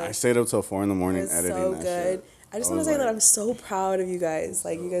 Instead of man. I like- stayed up till 4 in the it morning was editing so that good. shit. I just I want to was say that like- I'm so proud of you guys.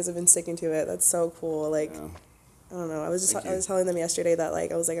 Like, you guys have been sticking to it. That's so cool. Like, Yeah. I don't know. I was Thank I you. was telling them yesterday that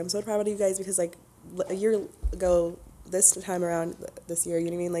like I was like I'm so proud of you guys because like a year ago this time around this year, you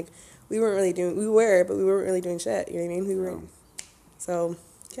know what I mean? Like we weren't really doing but we weren't really doing shit. You know what I mean? We were Yeah. so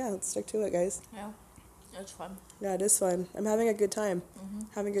yeah. Let's stick to it, guys. Yeah, it's fun. Yeah, it is fun. I'm having a good time.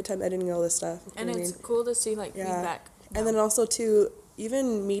 Having a good time editing all this stuff. You And know what I it's mean? cool to see like Yeah. feedback. And then also too,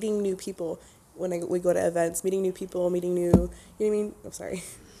 even meeting new people when we go to events, meeting new people, meeting new, you know what I mean? I'm sorry,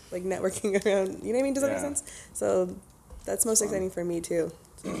 like networking around. You know what I mean? Does that make Yeah. sense? So that's most Fun. exciting for me too.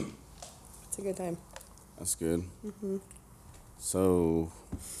 So it's a good time. That's good. Mm-hmm. So,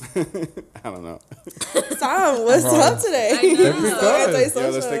 I don't know. Sam, what's up today? I know. Every So time. antisocial. Yeah,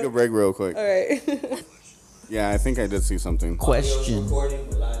 let's take a break real quick. All right. Yeah, I think I did see something. Question.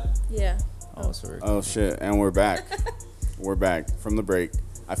 Yeah. Oh, sorry. Oh shit, and we're back. We're back from the break.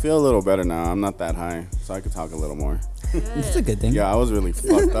 I feel a little better now. I'm not that high, so I could talk a little more. It's a good thing. Yeah, I was really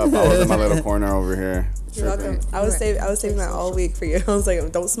fucked up. I was in my little corner over here. You're welcome. tripping. I was saving that all week for you. I was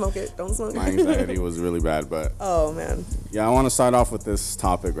like, don't smoke it. Don't smoke My it. anxiety was really bad, but Oh man. yeah, I want to start off with this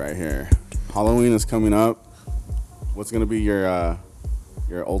topic right here. Halloween is coming up. What's gonna be your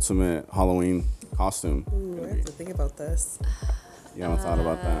ultimate Halloween costume? Ooh, I Gonna have be? to think about this. You haven't thought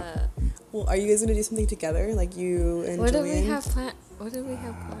about that? Well, are you guys gonna do something together, like you and What did Julian? we have planned? What did we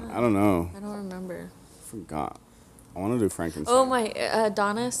have planned? I don't know. I don't remember. Forgot. I want to do Frankenstein. Oh my!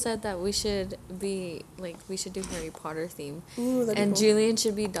 Donna said that we should do Harry Potter theme, Ooh, that'd be and cool. Julian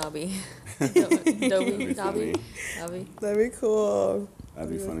should be Dobby. be Dobby. funny. Dobby. That'd be cool.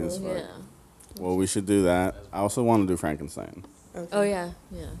 That'd be funny as fuck. Yeah. Well, we should do that. I also want to do Frankenstein. Okay. Oh yeah,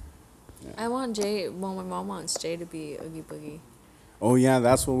 yeah. Yeah. I want Jay. Well, my mom wants Jay to be Oogie Boogie. Oh yeah,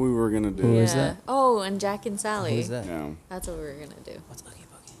 that's what we were gonna do. Who yeah. is that? Oh, and Jack and Sally. Who is that? Yeah. That's what we were gonna do. What's Oogie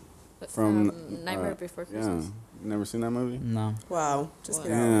Boogie? But From Nightmare Before Yeah. Christmas. You never seen that movie? No. Wow. Just get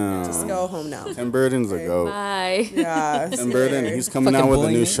Damn. out. Just go home now. Tim Burton's a Okay. goat. Bye. Yeah. Tim Burton, he's coming Fucking out with a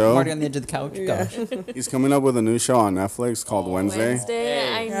bullying new me. show. I'm already on the edge of the couch. Yeah. Gosh. He's coming up with a new show on Netflix called Wednesday. Wednesday.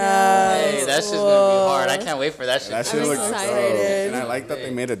 I know. Yes. Hey, that shit's gonna be hard. I can't wait for that shit. That shit I'm looks excited. dope. And I like that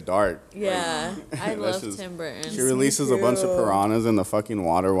they made it dark. Yeah, I That's love just- Tim Burton. She releases a bunch of cute. piranhas in the fucking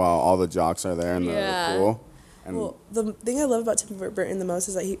water while all the jocks are there in the Yeah. pool. And Well, the thing I love about Tim Burton the most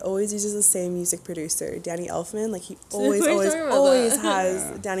is that he always uses the same music producer, Danny Elfman. Like he always, What are you always, talking about always that? has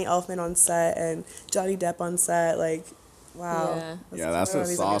Yeah. Danny Elfman on set and Johnny Depp on set. Like, wow. Yeah. yeah, that's the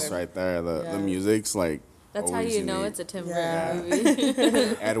these sauce together. right there. The Yeah. music's like That's how always you know unique. it's a Tim Yeah. Burton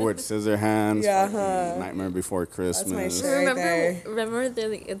movie. Edward Scissorhands. Yeah, fucking huh. Nightmare Before Christmas. shit. Right there. remember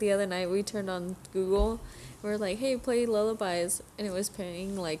the other night we turned on Google. We were like, hey, play lullabies, and it was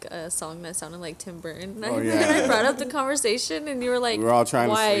playing like a song that sounded like Tim Burton. Oh, And yeah. I brought up the conversation, and you were like, We were all trying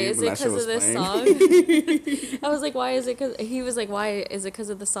to why sleep, is and it that shit because of was this song? I was like, why is it? Because he was like, why is it because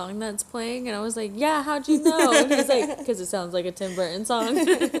of the song that's playing? And I was like, yeah, how'd you know? And he was like, because it sounds like a Tim Burton song.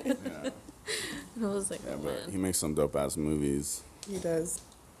 And I was like, Yeah, oh, but man. he makes some dope ass movies. He does.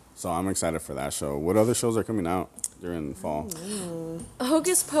 So I'm excited for that show. What other shows are coming out during fall?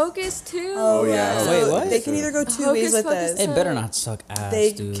 Hocus Pocus too. Oh, yeah. So Wait, what? They can either go two Hocus ways with Pocus this. It better not suck ass,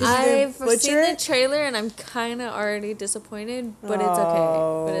 They dude. can- I've Butcher seen the it? trailer and I'm kind of already disappointed, but it's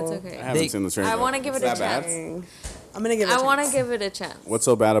okay. But it's I okay. haven't They- seen the trailer. I wanna give It's it a that bad? chance. Dang. I'm gonna give it. I want to give it a chance. What's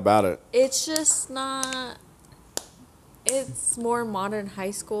so bad about it? It's just not. It's more modern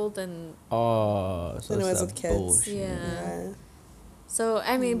high school than Oh, so Than it it's was that with kids. bullshit. yeah. Yeah. So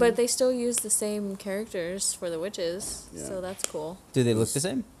I mean, but they still use the same characters for the witches, Yeah. so that's cool. Do they look the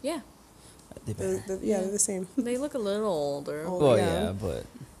same? Yeah, They better. Yeah, they're the same. they look a little older. Oh, Well, yeah. yeah, but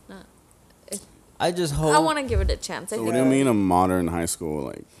Not- it- I just hope. I want to give it a chance. I So think what do you mean a modern high school?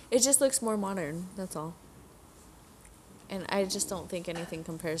 Like, it just looks more modern. That's all. And I just don't think anything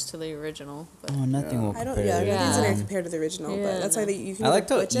compares to the original. But Oh, nothing Yeah. will I don't. compare. Yeah, to nothing's Yeah. gonna compare to the original. Yeah, But that's why no. you can. I liked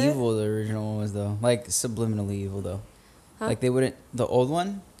how either butch it- evil the original one was, though. Like subliminally evil, though. Huh? Like they wouldn't. The old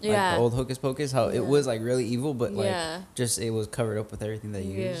one, like Yeah. the old Hocus Pocus, how Yeah. it was like really evil, but like Yeah. just it was covered up with everything they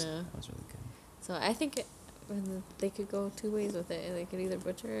used. Yeah. That was really good. So I think And they could go two ways with it. They could either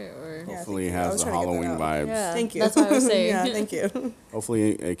butcher it or. Yeah, Hopefully it thank you. I has was the trying to get that Halloween out. vibes. Yeah, Thank you. That's what I was saying. Yeah, thank you.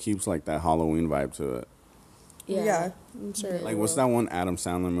 Hopefully it keeps like that Halloween vibe to it. Yeah, I'm sure. it Like what's will. that one Adam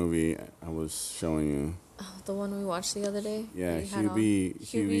Sandler movie I was showing you? Oh, the one we watched the other day. Yeah, that you had on?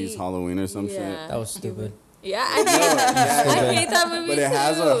 Hubie's Halloween or some shit. Yeah. That was stupid. Yeah, I hate that. I hate that movie But it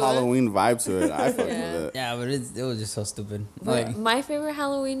has a too. Halloween vibe to it. I fucked Yeah. with it. Yeah, but it was just so stupid. But Like, my favorite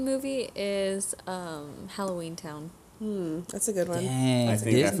Halloween movie is Halloween Town. That's a good one. dang, I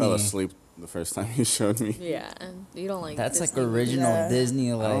think I fell Disney. asleep the first time you showed me. Yeah, and you don't like That's Disney like original Yeah. Disney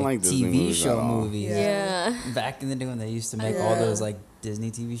don't like Disney TV movies at show all. movies. Yeah. Back in the day when they used to make all Yeah. those like Disney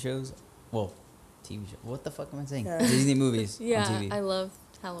TV shows. Well, TV show. What the fuck am I saying? Yeah. Disney movies Yeah, on TV. I love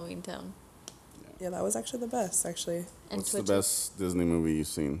Halloween Town. Yeah, that was actually the best, actually. And What's the Twitch best Disney movie you've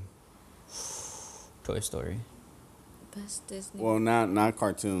seen? Toy Story. best Disney. Well, not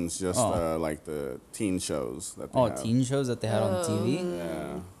cartoons, just Oh. like the teen shows that they Oh, have. teen shows that they had on TV.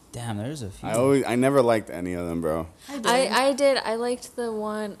 Yeah. Damn, there's a few. I never liked any of them, bro. I did. I liked the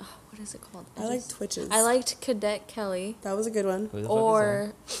one. Oh, what is it called? I like Twitches. I liked Cadet Kelly. That was a good one. Who the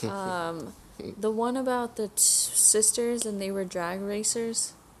fuck is Or the one about the sisters and they were drag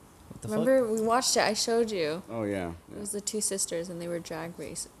racers. that? What the Remember we watched it. I showed you. Oh yeah. It was the two sisters and they were drag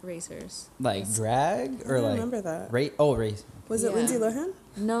racers. fuck? Like drag I or don't like remember that. race? Oh, race. Was it Yeah. Lindsay Lohan?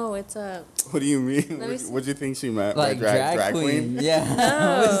 No, it's a. What do you mean? Let me see. What do you think she meant? by Like drag queen. Yeah.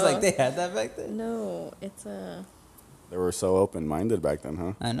 No. It was like they had that back then. No, it's a. They were so open-minded back then,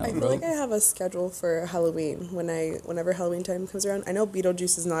 huh? I know, I feel bro. like I have a schedule for Halloween whenever Halloween time comes around. I know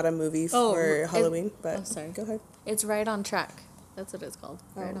Beetlejuice is not a movie Oh, for it- Halloween, but oh, sorry. go ahead. It's Right on Track. That's what it's called.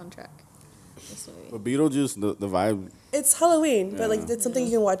 Right Oh. on Track. This movie. But Beetlejuice, the vibe. It's Halloween, but like Yeah. it's something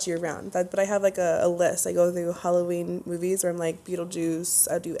you can watch year round. But I have like a list. I go through Halloween movies where I'm like Beetlejuice.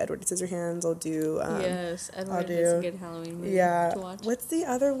 I'll do Edward Scissorhands. I'll do Yes, Edward do- is a good Halloween movie yeah. to watch. What's the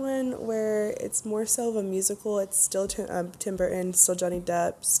other one where it's more so of a musical? It's still Tim Burton, still Johnny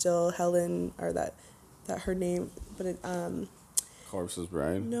Depp, still Helen, or that her name, but it Corpse's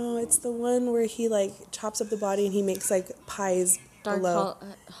Bride. no, it's the one where he like chops up the body and he makes like pies Dark below.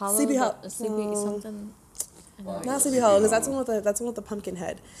 Hollow. Sleepy the- Hol- Sleepy no. something. I know. Not Sleepy Hollow, because that's the one with the pumpkin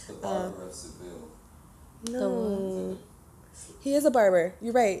head. The barber of Seville. No, he is a barber.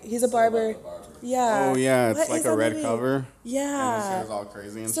 You're right. He's a barber. Yeah. Oh yeah, it's What like is a that red movie? cover. And Yeah. his hair's all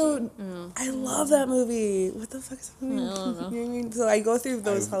crazy and So shit. I love that movie. What the fuck is that movie? I don't know. You know what I mean? So I go through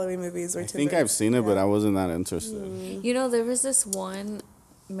those Halloween movies where I Tim think Burton- I've seen it, but I wasn't that interested. You know, there was this one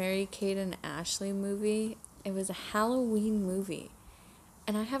Mary Kate and Ashley movie. It was a Halloween movie.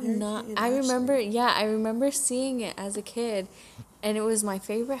 And I have Mary not Kate and I remember I remember seeing it as a kid and it was my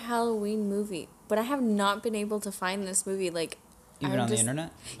favorite Halloween movie. But I have not been able to find this movie like Even I'm on the just-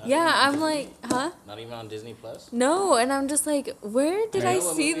 internet? Yeah, I'm like, huh? Not even on Disney Plus. No, and I'm just like, where did I know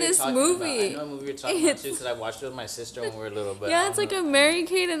what see movie you're this talking movie? About. I know what movie you're talking about too, because I watched it with my sister when we were little. But Yeah, it's like a Mary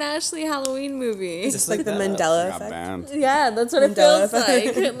Kate and Ashley Halloween movie. It's like the that up. Mandela Got effect. banned. Yeah, that's what it Mandela feels like.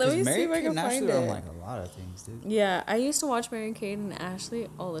 effect. Let me Because see Mary if I Kate can and find Ashley are on it. like a lot of things, dude. Yeah, I used to watch Mary Kate and Ashley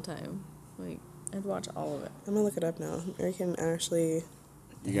all the time. Like, I'd watch all of it. I'm gonna look it up now. American Ashley.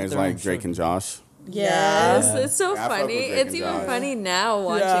 You They have guys their own like Drake show. and Josh? Yes, Yeah. it's so Yeah, I fuck funny. with Drake It's and even Josh. funny now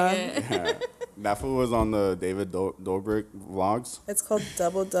watching Yeah. it. Yeah. That fool was on the David Dobrik vlogs. It's called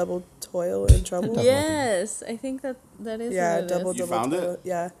Double Toil and Trouble. Yes, I think that is Yeah, what it Double is. You found Toil. it?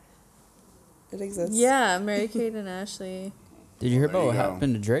 Yeah. It exists. Yeah, Mary Kate and Ashley. Did you hear There about you what go.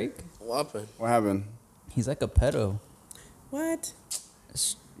 happened to Drake? What happened? What happened? He's like a pedo. What?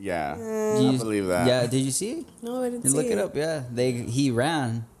 Yeah, Do I you- believe that. Yeah, did you see it? No, I didn't You see look it up, yeah. He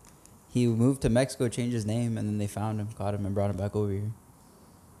ran. He moved to Mexico, changed his name, and then they found him, caught him, and brought him back over here.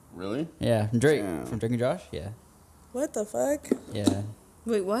 Really? Yeah, Drake Damn. from Drake and Josh. Yeah, What the fuck? yeah.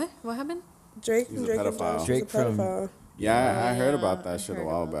 Wait, what? What happened? Drake He's from a Drake and pedophile. Josh. Drake He's a from- pedophile. Yeah, I heard about I that shit a heard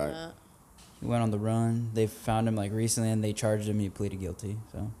while about back. that. He went on the run. They found him like recently, and they charged him. He pleaded guilty.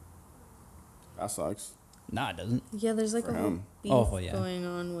 So That sucks. nah, it doesn't. Yeah, there's like For a whole him. beef Oh, well, yeah. going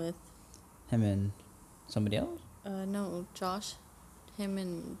on with Him and somebody else. no, Josh. Him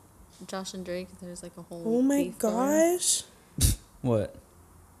and Josh and Drake, there's like a whole Oh my beef going. gosh. What?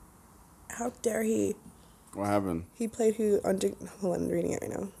 How dare he? What happened? He played who on hold on, I'm reading it right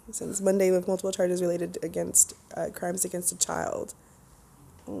now. Since Monday with multiple charges related against crimes against a child.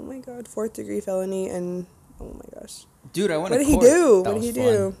 Oh my god, 4th-degree felony and oh my gosh. Dude, I went What to did he court. do? That What was did he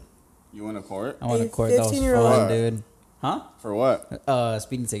fun. do? You went to court? I went A to court. That was 15-year-old fun, What? dude. Huh? For what?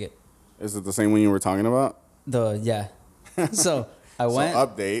 Speeding ticket. Is it the same one you were talking about? Yeah. So I went. So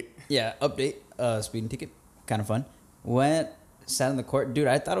update. Yeah, update. Speeding ticket. Kind of fun. Went, sat in the court. Dude,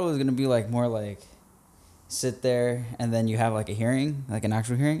 I thought it was gonna be like more like sit there, and then you have like a hearing, like an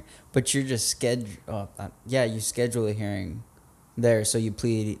actual hearing, but you're just you schedule a hearing there, so you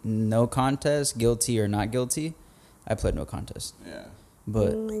plead no contest, guilty or not guilty. I pled no contest, Yeah.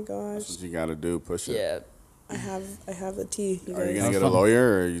 but Oh my That's gosh. what you gotta do. Push it. yeah. I have the tea. You Are you guys. gonna get a fun. lawyer,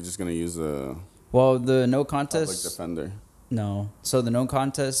 or are you just gonna use a Well, the no public contest. defender? No. So the no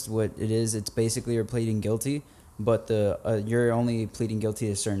contest, what it is, it's basically you're pleading guilty, but you're only pleading guilty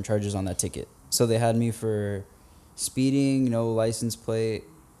to certain charges on that ticket. So they had me for speeding, no license plate,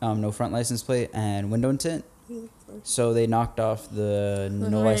 no front license plate, and window tint. So they knocked off the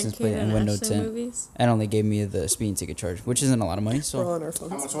no license plate and window tint, Movies. and only gave me the speeding ticket charge, which isn't a lot of money. We're all So on our How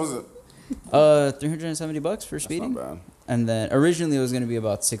phones. much was it? $370 for That's speeding, not bad. and then originally it was gonna be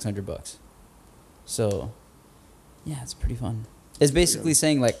about $600. So, yeah, it's pretty fun. It's basically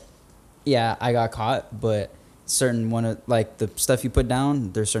saying like, yeah, I got caught, but certain one of like the stuff you put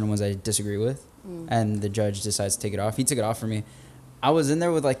down, there's certain ones I disagree with, and the judge decides to take it off. He took it off for me. I was in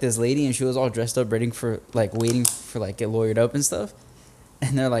there with like this lady, and she was all dressed up, waiting for get lawyered up and stuff.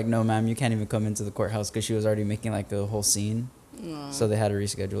 And they're like, "No, ma'am, you can't even come into the courthouse," because she was already making like a whole scene. So they had to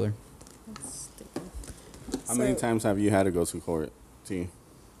reschedule her. How many So- times have you had to go to court? T.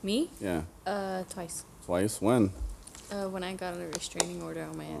 Me? Yeah. Twice. Twice. When? When I got a restraining order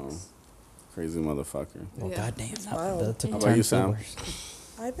on my ex. Crazy motherfucker. Well, Yeah. goddamn, wild. that took How a about turn you, for the Sam? worse.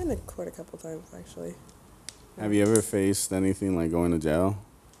 I've been to court a couple times actually. Have you ever faced anything like going to jail?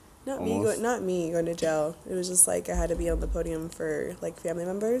 Almost. Not me going to jail. It was just like I had to be on the podium for like family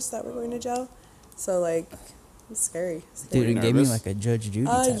members that were going to jail. So like it's scary. Dude, you it gave me nervous? like a Judge Judy.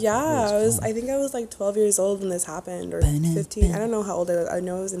 type. Yeah, It was fun. I think I was like 12 years old when this happened, or Ba-na, 15. I don't know how old I was. I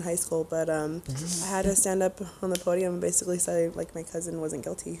know I was in high school, but I had to stand up on the podium and basically say like my cousin wasn't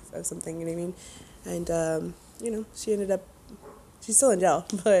guilty of something. You know what I mean? And she ended up. She's still in jail,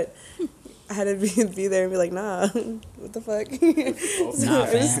 but I had to be there and be like, nah, what the fuck? So Nah,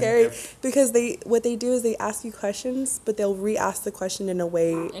 it was fam. scary because what they do is they ask you questions, but they'll re-ask the question in a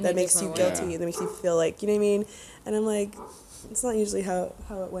way In that a makes you different guilty way. and that makes you feel like, you know what I mean? And I'm like, it's not usually how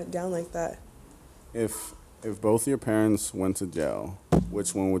it went down like that. If both your parents went to jail,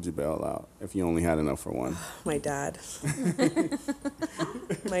 which one would you bail out if you only had enough for one? My dad.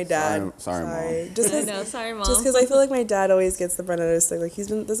 My dad. Sorry, Mom. Just I 'cause- know. Sorry, mom. Just because I feel like my dad always gets the brunt of this. Like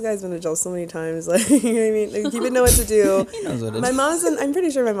this guy's been to jail so many times. Like you know what I mean. Like he would know what to do. He knows what it My is. mom's been. I'm pretty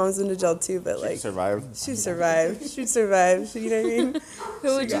sure my mom's been to jail too. But like Survived. she'd survive. She'd survive. You know what I mean?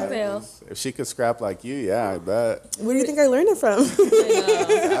 Who would you bail? If she could scrap like you, yeah, I bet. Where do you think I learned it from?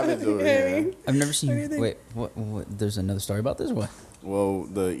 Savage over here. I've never do you seen. think? Wait, what? There's another story about this? What? Well,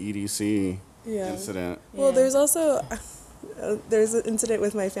 the EDC Yeah. incident. Well, Yeah. there's also there's an incident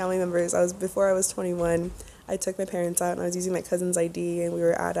with my family members. Before I was 21. I took my parents out and I was using my cousin's ID, and we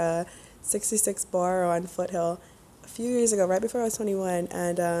were at a 66 bar on Foothill a few years ago, right before I was 21,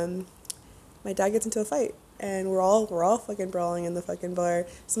 and my dad gets into a fight. And we're all fucking brawling in the fucking bar.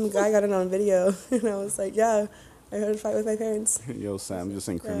 Some guy got it on video, and I was like, "Yeah, I had a fight with my parents." Yo, Sam just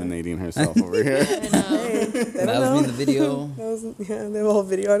incriminating herself over here. Hey, they That don't was know. me in the video. That was, yeah, they have a whole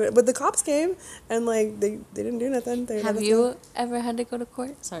video on it. But the cops came, and like they didn't do nothing. They let Have us you ever had to go to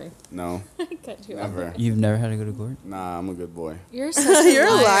court? Sorry, No, I cut you off. never. You've never had to go to court? Nah, I'm a good boy. You're such a You're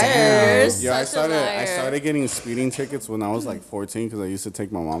a liar. You're Yeah, I such a liar. started getting speeding tickets when I was like 14 because I used to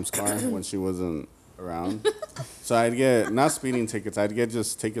take my mom's car when she wasn't around. So I'd get not speeding tickets. I'd get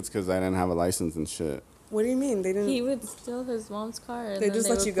just tickets because I didn't have a license and shit. What do you mean? They didn't. He would steal his mom's car. And They then just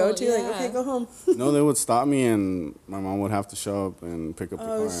let would you go pull- to like, yeah. okay, go home. No, they would stop me and my mom would have to show up and pick up the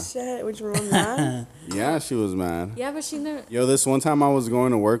Oh car. shit! Would your mom mad? Yeah, she was mad. Yeah, but she never. Yo, this one time I was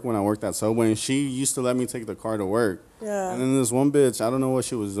going to work when I worked at Subway, and she used to let me take the car to work. Yeah. And then this one bitch, I don't know what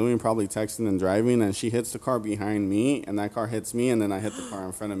she was doing, probably texting and driving, and she hits the car behind me, and that car hits me, and then I hit the car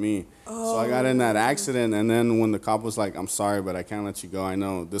in front of me. So I got in that accident, and then when the cop was like, "I'm sorry, but I can't let you go. I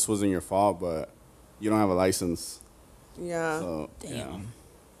know this wasn't your fault, but you don't have a license." Yeah. So, Damn. yeah.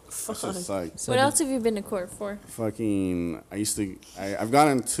 That's Fuck. just like So What did- else have you been to court for? fucking. I've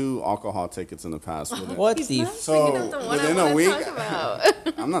gotten 2 alcohol tickets in the past. With it. What He's the? not So, bringing up the one I within a wanna week- talk about.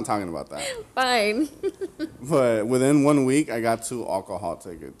 I'm not talking about that. Fine. But within 1 week, I got 2 alcohol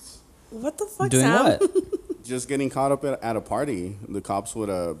tickets. What the fuck, Doing Sam? what? Just getting caught up at a party. The cops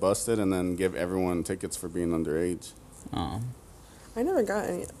would bust it and then give everyone tickets for being underage. Oh. I never got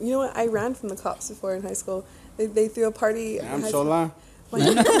any. You know what? I ran from the cops before in high school. They threw a party. in Damn, high school. Chola. My-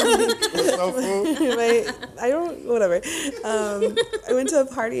 What's up, fool? I don't, whatever. I went to a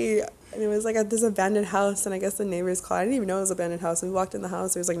party And it was like at this abandoned house, and I guess the neighbors called. I didn't even know it was an abandoned house. We walked in the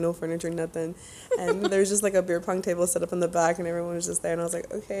house, there was like no furniture, nothing. And there was just like a beer pong table set up in the back, and everyone was just there. And I was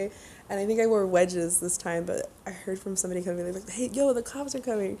like, okay. And I think I wore wedges this time, but I heard from somebody coming, like, hey, yo, the cops are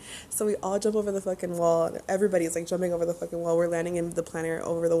coming. So we all jump over the fucking wall. And everybody's like jumping over the fucking wall. We're landing in the planter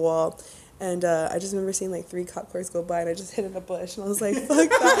over the wall. And I just remember seeing like 3 cop cars go by, and I just hid in a bush, and I was like, fuck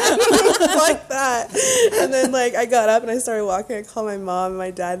that, fuck that. And then like I got up and I started walking. I called my mom and my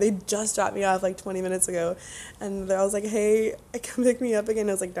dad. They just dropped me off like 20 minutes ago, and I was like, hey, come pick me up again.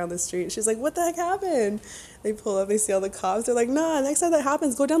 I was like down the street. She's like, what the heck happened? They pull up, they see all the cops. They're like, nah, next time that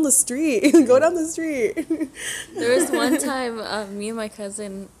happens, go down the street. Go down the street. There was one time, me and my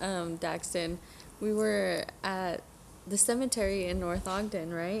cousin, Daxton, we were at the cemetery in North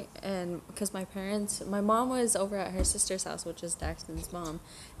Ogden, right? And because my mom was over at her sister's house, which is Daxton's mom,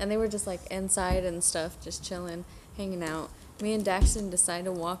 and they were just like inside and stuff, just chilling, hanging out. Me and Daxton decided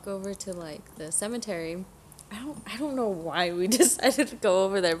to walk over to like the cemetery. I don't know why we decided to go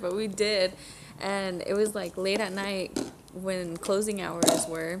over there, but we did. And it was like late at night when closing hours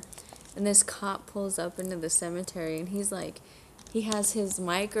were, and this cop pulls up into the cemetery, and he's like, he has his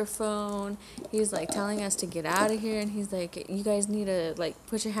microphone. He's like telling us to get out of here, and he's like, you guys need to like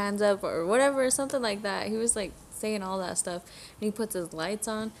put your hands up or whatever, something like that. He was like saying all that stuff, and he puts his lights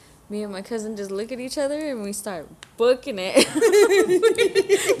on. Me and my cousin just look at each other, and we start booking it.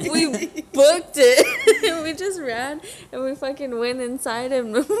 we booked it. And we just ran, and we fucking went inside,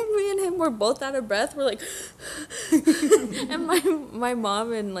 and me and him were both out of breath. We're like, and my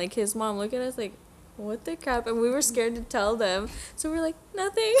mom and like his mom look at us like, what the crap? And we were scared to tell them, so we're like,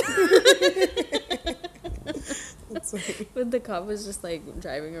 nothing. That's funny. But the cop was just like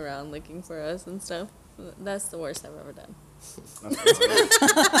driving around looking for us and stuff. That's the worst I've ever done.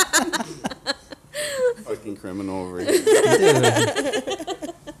 Fucking criminal over here.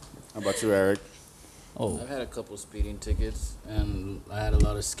 How about you, Eric? Oh, I've had a couple speeding tickets, and I had a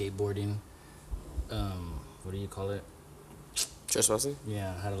lot of skateboarding. What do you call it? Trespassing?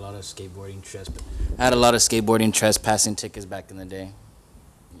 Yeah, I had a lot of skateboarding trespassing tickets back in the day.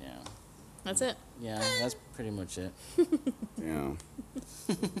 Yeah. That's it. Yeah, that's pretty much it. Yeah.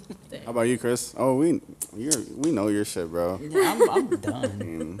 How about you, Chris? Oh, we know your shit, bro. yeah, I'm I done.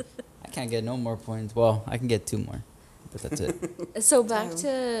 mean, I can't get no more points. Well, I can get 2 more, but that's it. So back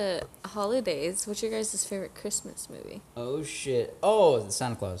to holidays. What's your guys' favorite Christmas movie? Oh shit! Oh, the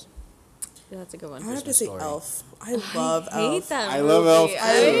Santa Claus. Yeah, that's a good one. I have to say Story. Elf. I love I hate Elf. that I movie. love Elf.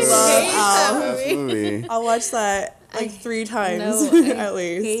 I too. love hate Elf. that Best movie. I'll watch that like 3 times No, at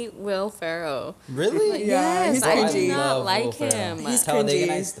least. I hate Will Ferrell. Really? Yeah, Yes, he's I cringy. do not Will like Ferrell. him. He's Talladega cringy.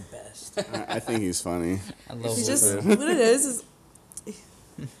 Nights the best. I think he's funny. I love He's Will just Ferrell. what it is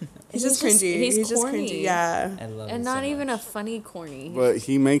he's just cringy. He's just corny. cringy. Yeah. I love And it not so even much. a funny corny. But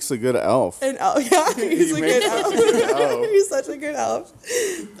he makes a good elf. And yeah, he's a good makes elf. a good elf. He's such a good elf.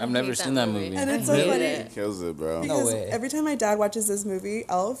 I've never hate seen that that movie. movie. And it's I so hate funny. it. He kills it, bro. No Because way. every time my dad watches this movie,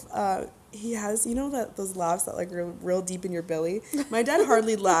 Elf, he has, you know, that those laughs that like real deep in your belly. My dad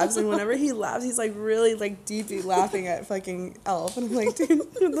hardly laughs, and whenever he laughs, he's like really like deeply laughing at fucking Elf, and I'm like, dude,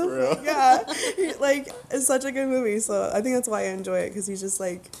 what the fuck? Yeah, like it's such a good movie. So I think that's why I enjoy it, because he's just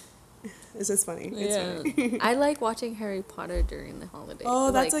like, it's just funny. It's funny. I like watching Harry Potter during the holidays.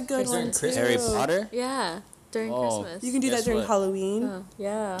 Oh, that's like a good one Christmas. too. Harry Potter? Yeah, during Oh. Christmas. You can do Guess that during what? Halloween, Oh,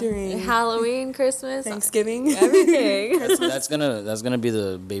 yeah. During Halloween, Christmas, Thanksgiving. everything. That's gonna be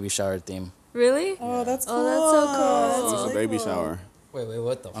the baby shower theme. Really? Oh, that's cool. Oh, that's so cool. What's really the baby cool. shower? Wait,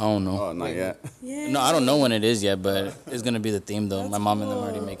 what the? I don't know. Oh, not yet. Yeah. No, I don't know when it is yet, but it's gonna be the theme though. That's My mom and them are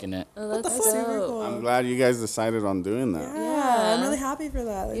already cool. making it. Oh, that's That's super dope. cool. I'm glad you guys decided on doing that. Yeah, I'm really happy for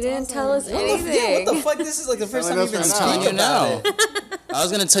that. You That's didn't awesome. tell us Yeah, anything. what the fuck? This is like the first time Telling you've us been right now. speaking about You it. I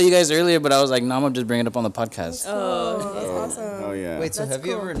was gonna tell you guys earlier, but I was like, no, I'm gonna just bring it up on the podcast. Oh, That's awesome. Oh yeah. Wait, so That's have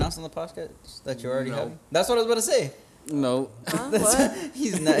you cool. ever announced on the podcast that you already have? That's what I was about to say. No. huh? That's What? He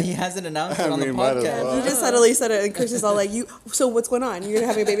hasn't announced I it on the mean, might as podcast. well. You just subtly said it, and Chris is all like, "You." So what's going on? You're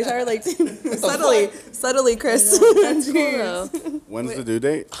gonna have a baby shower? Like subtly, Chris. That's cool though. When's the due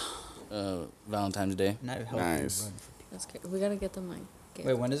date? Valentine's Day. Not helping, Nice. bro. That's good. We gotta get them like. Gifts.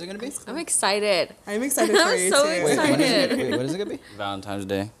 Wait, when is it gonna be? I'm excited. I'm excited for I'm you so too. Wait, when is it? excited. Wait, what is it gonna be? Valentine's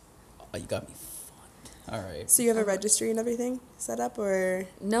Day. Oh, you got me fucked. All right. So you have a registry and everything set up, or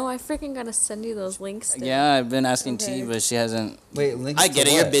No, I freaking gotta send you those links. Still. Yeah, I've been asking T, Okay. but she hasn't. Wait, links. I to get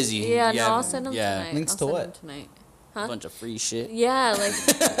it. what? You're busy. Yeah, no, I'll send them yeah. tonight. Links I'll to send what? them tonight. A bunch of free shit. Yeah,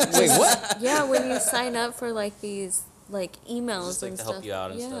 like Wait, what? yeah, when you sign up for like these like emails Just, like, and to stuff. help you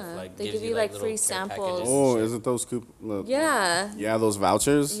out and yeah. stuff, like, they gives give you, you like, like free little care samples. packages. Oh, is it those Yeah. Yeah, those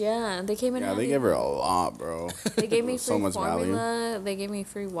vouchers. Yeah, they came in. Yeah, they handy. gave her a lot, bro. They gave me free So much value. formula. They gave me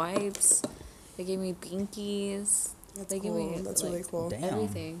free wipes. They gave me binkies. That's they cool. give me That's like, really cool. Damn.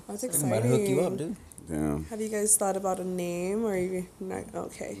 everything. That's So- I'm about to hook you up, exciting. dude. Damn. Have you guys thought about a name, or are you not?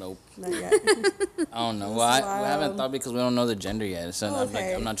 Okay. Nope. Not yet. I don't know. That's Well, we wild. haven't thought because we don't know the gender yet. So Oh,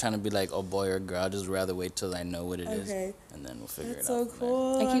 okay. I'm not trying to be like, oh, boy or girl. I'd just rather wait till I know what it is, Okay. and then we'll figure That's it so out. from there.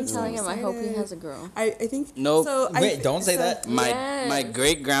 cool. I keep I'm so telling him I hope he excited. has a girl. I think. Nope. So Wait, don't say that. My Yes.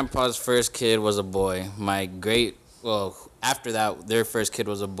 great grandpa's first kid was a boy. After that, their first kid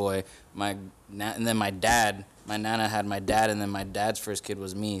was a boy. And then my nana had my dad, and then my dad's first kid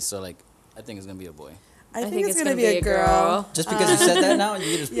was me. So like, I think it's gonna be a boy. I think it's gonna be a girl. Just because you said that now, you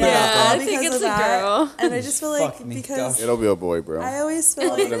can just put it Yeah, out I there. think because it's of a that. girl. And I just feel like Fuck me, because gosh. It'll be a boy, bro. I always feel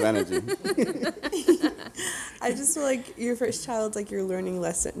like Positive energy. I just feel like your first child's like your learning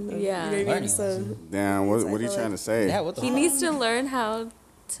lesson. Yeah. You know what I mean? Learning So lesson. Damn, what I are you feel trying like- to say? Yeah, what the He fuck? needs to learn how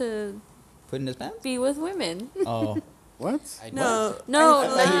to Put in his pants? be with women. Oh. What? no, No, I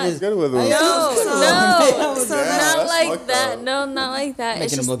feel He not, was good with it. no, So not that's like fucked that. up. No, not like that. It's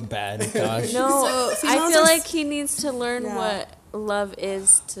Making him just, look bad. Gosh. no, So I females feel are like he needs to learn Yeah. what love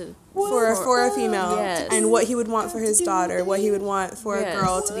is to for a female, Yes. and what he would want for his daughter, what he would want for Yes. a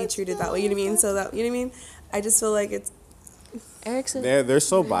girl to be treated that way. You know what I mean? So that you know what I mean? I just feel like it's. Eric's a, They're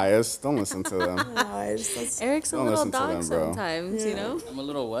so biased. Don't listen to them. That's Eric's a Don't little listen to dog them, bro. sometimes, you Yeah. know? I'm a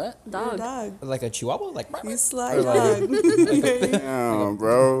little what? you're a Dog. dog. Like a chihuahua? Like, You sly Or like- dog. Damn,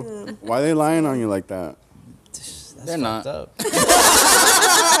 bro. Why are they lying on you like that? that's They're not. fucked up.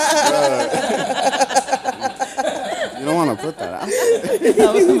 You don't want to put that out. I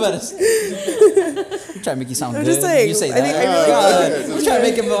was about to say. You trying to make you sound I'm good. just saying, You say I that. think I really- God, you trying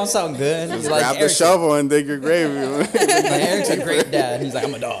to make him all sound good. He's like, Grab the Eric's, shovel and dig your grave. like, Eric's a great dad. He's like,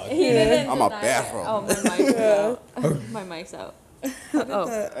 I'm a dog. He didn't I'm a deny it. bathroom. Oh, my mic's out. My mic's out.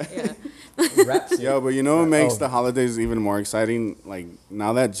 Oh, yeah. Raps. Yo, but you know what makes Oh. the holidays even more exciting? Like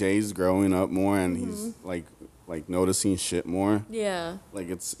now that Jay's growing up more and he's like noticing shit more, Yeah, like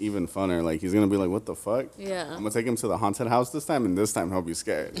it's even funner. Like he's gonna be like, "What the fuck?" yeah. I'm gonna take him to the haunted house this time, and this time he'll be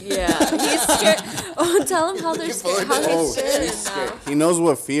scared. Yeah, he's scared. Oh, tell him how they're scared. How Oh, he's scared he's scared. now. He knows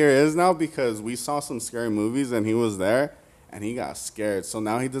what fear is now because we saw some scary movies and he was there and he got scared. So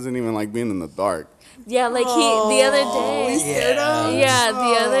now he doesn't even like being in the dark. Yeah, like the other day. Scared him? Yeah,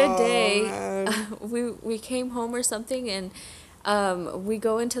 the other day, man. we came home or something, and we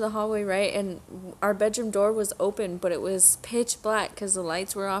go into the hallway, right, and our bedroom door was open, but it was pitch black because the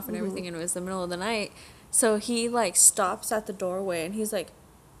lights were off and everything, and it was the middle of the night. So he like stops at the doorway, and he's like,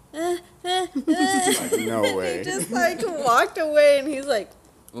 Like, no way. he just like walked away, and he's like,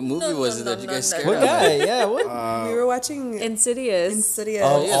 What movie No, was no, it no, that you no, guys no. scared What of? guy? Yeah, what? We were watching Insidious. Insidious.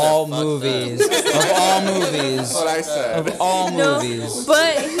 Of yeah, all they're fucked movies. Of all movies. That's what I said. Of all No, movies.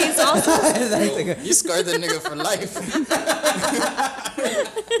 but he's also You scarred the nigga for life.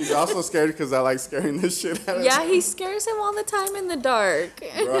 He's also scared because I like scaring the shit out of yeah, him. he scares him all the time in the dark.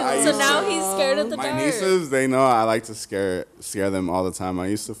 Bro, I So used now to- he's scared of the My dark. nieces, they know I like to scare them all the time. I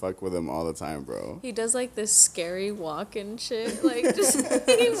used to fuck with them all the time, bro. He does like this scary walk and shit. Like just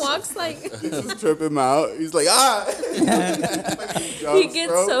he walks like Just trip him out. He's like, ah! he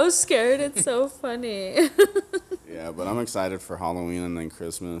gets so scared. It's so funny. Yeah, but I'm excited for Halloween and then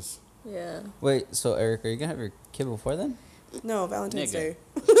Christmas. Yeah. Wait, so Eric, are you gonna have your kid before then? No, Valentine's Nigga. Day.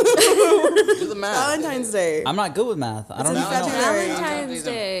 Do the math. Valentine's Day. I'm not good with math. I don't in even know. February. Valentine's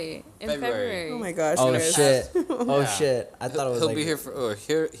Day in February. February. Oh my gosh. Oh guys. shit! Oh Yeah. shit! I thought it was He'll like be here for, or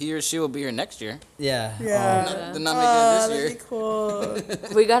he or she will be here next year. yeah. Yeah. They're not Oh, making it that'd this be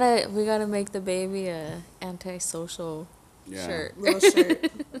cool. We gotta make the baby a antisocial Yeah. shirt. Little shirt.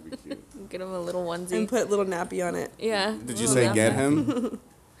 That'd be cute. Get him a little onesie. And put little nappy on it. Yeah. Did you say get him?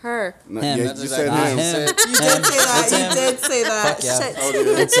 Her. No, Him. yeah, That's you exactly said what I him. Him. You did say that. It's You him. did say that. Fuck yeah. Shit.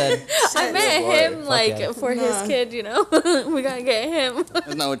 It said I meant boy. him Fuck like yeah. for Nah. his kid, you know. We gotta get him.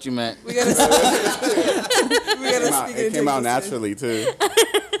 That's not what you meant. We gotta speak It came out into existence. naturally too.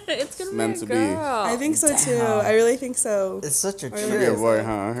 It's gonna meant be to a be. girl. I think so too. Damn. I really think so. it's such a Or Should be a trip. boy,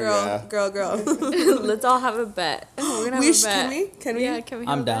 huh? Yeah. Girl. Let's all have a bet. We're gonna have a bet. Can we? Can we? Yeah, can we?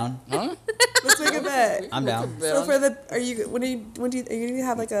 Have I'm a bet? down. Huh? Let's make a bet. I'm down. So for the, are you when do you are you gonna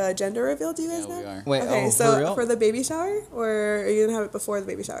have like a gender reveal? Do you guys Yeah, we know? are. Wait. Okay, Oh, so for real? for the baby shower, or are you gonna have it before the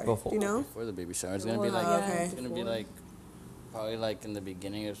baby shower? Before. Do you know? For the baby shower, it's gonna be Well, like yeah, okay. it's gonna be like probably like in the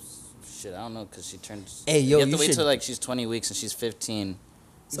beginning of shit. I don't know because she turns. Hey, yo, you have you to wait should- till like she's 20 weeks and she's 15.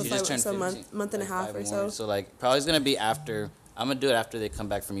 So She five- just turned so a 15, month and a half five or more. so? So like probably it's gonna be after. I'm gonna do it after they come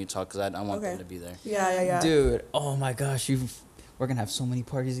back from Utah because I want Okay. them to be there. Yeah. Dude, oh my gosh, we're gonna have so many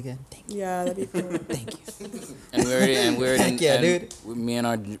parties again. Thank you. Yeah, that'd be cool. Thank you. And we already Heck yeah, dude. Me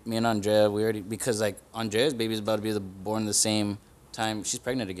and Andrea, we already, because like Andrea's baby's about to be born the same time. She's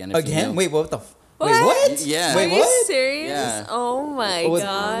pregnant again. if you Again? knew. Wait, what the? Wait, What? what? Yeah. Wait, Are you what? serious? Yeah. Oh my With-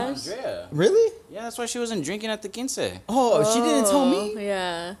 gosh. Andrea. Really? Yeah, that's why she wasn't drinking at the quince. Oh, she didn't tell Oh, me.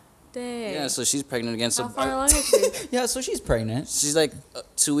 Yeah. Dang. Yeah, so she's pregnant again. So How far along is she? Yeah, so she's pregnant. she's like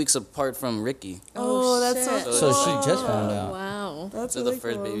 2 weeks apart from Ricky. Oh, that's shit. so So she just found out. Wow. That's So really the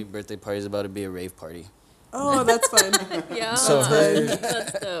first cool. baby birthday party is about to be a rave party. Oh, that's fun. Yeah. So her.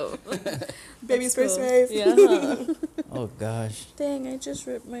 That's dope. Baby's That's first cool. rave. Yeah. Oh gosh. Dang, I just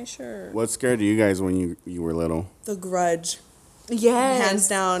ripped my shirt. What scared you guys when you were little? The Grudge, Yes. hands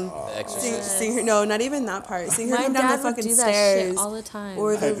down. The Exorcist. Seeing her, no, not even that part. Seeing her My come down dad the would fucking do that shit stairs, all the time.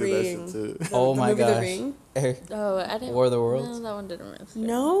 or I the did that shit Ring. too. Oh my movie gosh. The Ring. Oh, I didn't. War of the Worlds? No, that one didn't really scare me.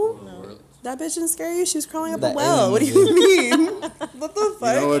 No, No. that bitch didn't scare you. She was crawling up a That well. What do alien you mean? What the You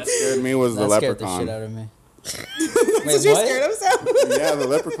fuck? know what scared me was the That scared the leprechaun. shit out of me. Did Wait, you what? scared of Sam? Yeah, the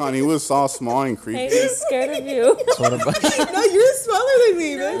leprechaun. He was all small and creepy. Hey, he's scared of you. So what about? No, you're smaller than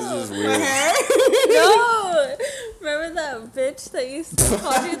me, bitch. This is My weird. hair. No! Remember that bitch that used to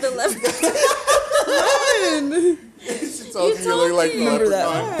call you the leprechaun? She told You you look like told the me. Remember that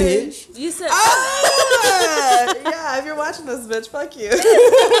leprechaun. bitch? You said, Ah! Yeah, if you're watching this, bitch, fuck you.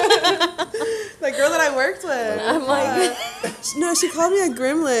 That girl that I worked with. I'm like, No, she called me a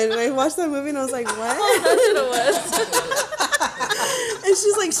gremlin, and I watched that movie, and I was like, what? that's what it was. And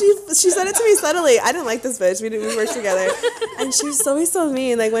she's like, she said it to me subtly. I didn't like this bitch. We worked together, and she was always so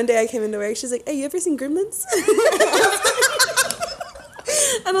mean. Like one day I came into work, she's like, "Hey, you ever seen Gremlins?"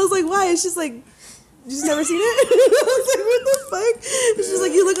 And I was like, "Why?" And she's like, "You just never seen it?" I was like, "What the fuck?" And she's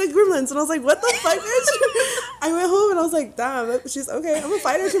like, "You look like Gremlins," and I was like, "What the fuck, bitch?" I went home and I was like, "Damn." She's okay. I'm gonna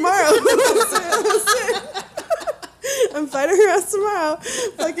fight her tomorrow. That's it. I'm fighting her ass tomorrow,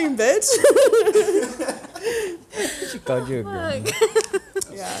 fucking bitch. She called you a girl.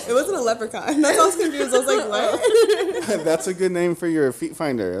 Yeah, it wasn't a leprechaun. That's why I was confused. I was like, what? That's a good name for your feet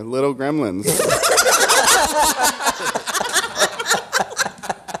finder, Little Gremlins.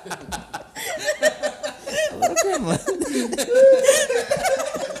 Little gremlin.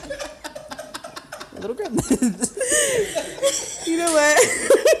 Little gremlin. You know what?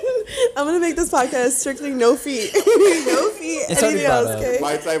 I'm gonna make this podcast strictly no feet. No feet. It's already Anything brought else, up. okay?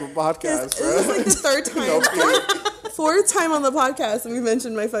 My type of podcast, This is bro. like the third time, No feet. fourth time on the podcast and we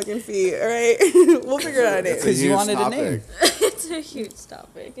mentioned my fucking feet. All right, we'll figure it out. It's a Because you huge wanted a topic. name. It's a huge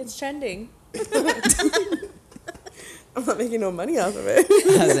topic. It's trending. I'm not making no money off of it.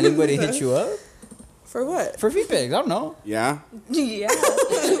 Has anybody hit you up For what? for feet pics? I don't know. Yeah, Yeah.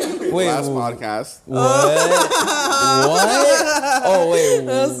 Wait, last wh- podcast. what? What? Oh wait,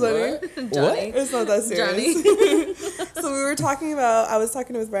 That's funny. what? It's not that serious. Johnny. So we were talking about, I was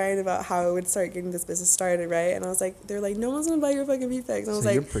talking with Brian about how I would start getting this business started, right? And I was like, they're like, no one's gonna buy your fucking feet pics. And I was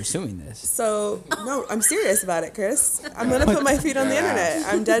So you're like, pursuing this? so no, I'm serious about it, Chris. I'm gonna put my feet on the internet.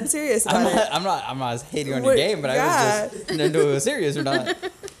 I'm dead serious I'm about it. not. I'm not hating on your What- game, but yeah. I was just didn't know if it was serious or not.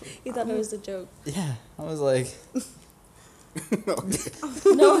 He thought it was a joke. Yeah, I was like, No,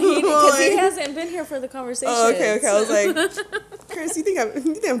 he because he Boy. hasn't been here for the conversation. Oh, okay. I was like, Chris, you think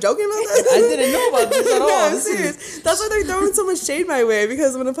I'm joking about that? I didn't know about this at all. No, I'm This is- serious. That's why they're throwing so much shade my way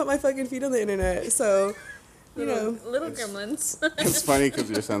because I'm gonna put my fucking feet on the internet. So, you know. Little gremlins. It's funny because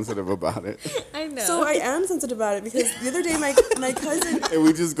you're sensitive about it, I know. So I am sensitive about it because the other day my cousin and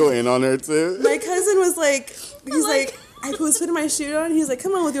we just go in on her too. my cousin was like, he's like, I was putting my shoe on. He's like,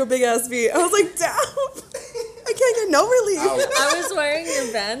 come on with your big ass feet. I was like, damn, I can't get no relief. I was wearing your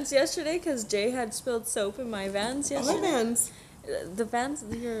Vans yesterday because Jay had spilled soap in my Vans What yesterday. Vans? The Vans,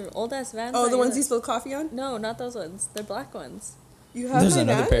 your old ass Vans. Oh, that the ones you you spilled coffee on? No, not those ones. They're black ones. You have There's my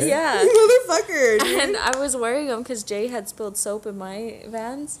another Vans? pair? Yeah. You motherfucker. dude. And I was wearing them because Jay had spilled soap in my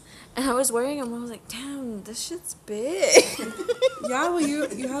Vans. And I was wearing them. I was like, damn, this shit's big. Yeah, well,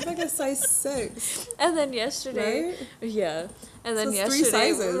 you have like a size 6. And then yesterday, Right? yeah. And then So it's 3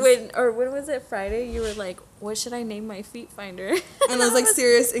 yesterday, sizes. when was it, Friday? You were like, what should I name my feet finder? And I was like,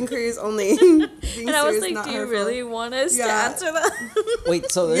 serious inquiries only. Being And I was serious, like, not do you hurtful. really want us to Yeah. answer that?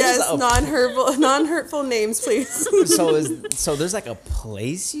 wait, so there's Yes, a, non-hurtful names, please. so there's like a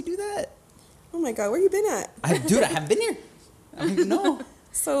place you do that? Oh my god, where you been at? I haven't been here. I don't even know.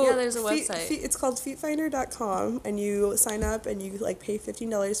 So Yeah, there's a website. It's called feetfinder.com, and you sign up and you like pay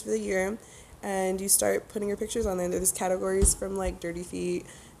 $15 for the year, and you start putting your pictures on there. There's categories from like dirty feet,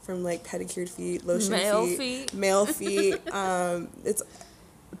 from like pedicured feet, lotion Male feet, feet. male feet.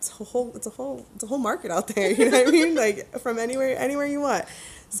 It's it's a whole market out there. You know what I mean? Like from anywhere you want.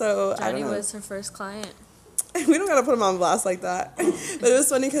 So I Johnny don't know. was her first client. We don't gotta put him on blast like that. But it was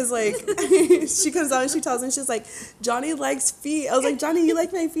funny because like she comes out and she tells me, she's like, Johnny likes feet. I was like, Johnny, you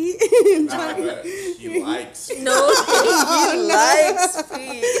like my feet? Johnny, He likes. No, he likes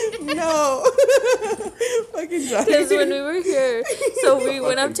feet. no. Fucking Johnny. Because when we were here, so we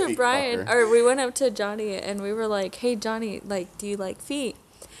went up Fucking to feet Brian, fucker. or we went up to Johnny, and we were like, "Hey, Johnny, like, do you like feet?"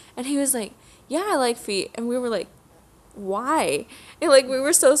 And he was like, "Yeah, I like feet." And we were like, "Why?" And like we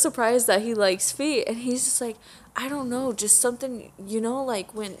were so surprised that he likes feet, and he's just like, "I don't know, just something,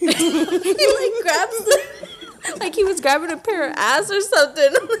 like when he like grabs the." Like he was grabbing a pair of ass or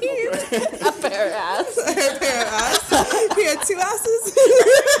something. A pair of ass. A pair of ass. He had two asses.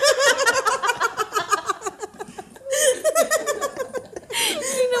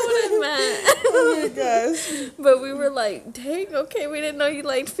 You know what I meant. Oh my gosh. But we were like, dang, okay, we didn't know you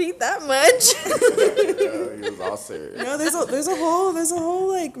liked feet that much. He was all serious. No, there's a whole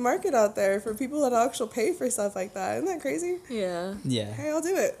like market out there for people that actually pay for stuff like that. Isn't that crazy? Yeah. Yeah. Hey, I'll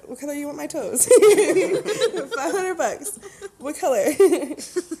do it. What color you want my toes? $500. What color?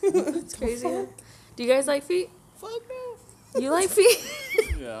 It's crazy. Huh? Do you guys like feet? Fuck no. You like feet?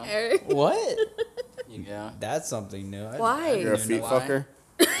 Yeah. Eric? What? Yeah. That's something new. Why? You're a know feet why. fucker.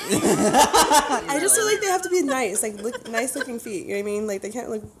 I just feel like they have to be nice, like nice looking feet. You know what I mean? Like they can't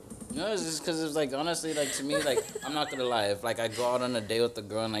look. No, it's just because it's like honestly, like to me, like I'm not gonna lie. If like I go out on a date with a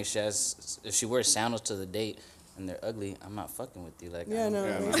girl and like if she wears sandals to the date and they're ugly, I'm not fucking with you. Like Yeah, no,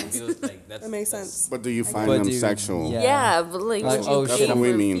 Yeah, it no. makes sense. like, that's, That makes that's- sense. But do you find But them do- sexual? yeah. Yeah, but like, Like, would oh, you shit, pay that's what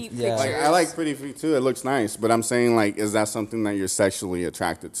we for mean. feet Yeah. Like pictures? I like pretty feet too. It looks nice, but I'm saying like, is that something that you're sexually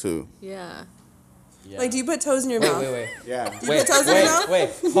attracted to? Yeah. Yeah. Like, do you put toes in your Wait, mouth? wait, wait. Yeah. Wait, toes in your mouth?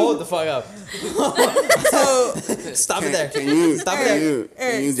 wait. Hold the fuck up. So, Stop it there. Can you Stop it can there. you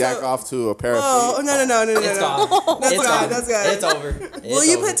can you jack so- off to a pair of oh feet? no. It's gone. That's It's gone. over. That's gone. It's over. Will It's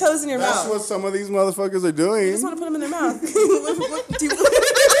you over. put toes in your That's mouth? what some of these motherfuckers are doing. I just want to put them in their mouth. Do you,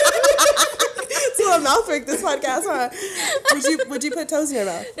 it's a little mouth break this podcast, huh? Would you put toes in your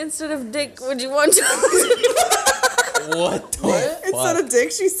mouth Instead of dick, would you want to? What the instead fuck? of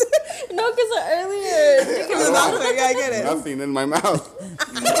dick? She said. No, because earlier. dick In is- the mouth break. Yeah, I get it. Nothing in my mouth.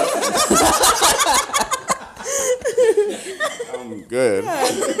 I'm good.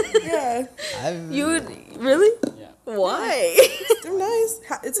 Yeah, You would really? Yeah. Why? they're nice.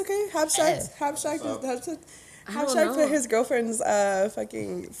 It's okay. Habshak put his girlfriend's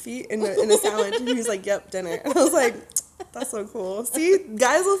fucking feet in a sandwich, and he was like, "Yep, dinner." And I was like, "That's so cool." See,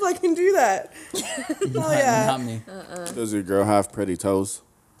 guys will fucking do that. Oh yeah. Not me. Does your girl have pretty toes?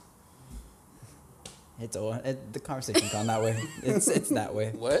 It's over. The conversation gone that way. It's that way.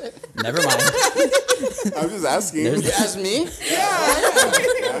 What? Never mind. I'm just asking. There's- You asked me?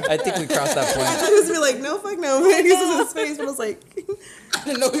 I think we crossed that point. I was be like, "No, fuck no." He was in his face, but I was like, I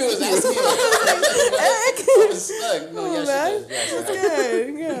didn't know he was asking. "Eric." I was stuck. No, Oh, yeah, man. she does. Yeah, she does.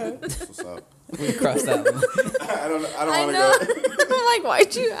 Good. Yeah. That's what's up. We crossed that. I don't I want know. to go. I'm like,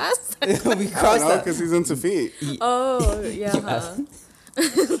 why'd you ask that? We I don't crossed know that. because he's into feet. Oh, yeah. Huh?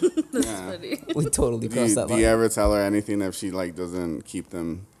 Yeah. Funny. We totally Do crossed you, that do line. you ever tell her anything if she like doesn't keep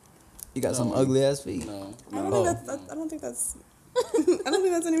them? You got some ugly ass feet. No. I don't Oh. think that's. I don't think that's. I don't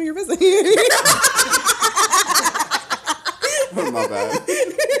think that's any of your business. My bad.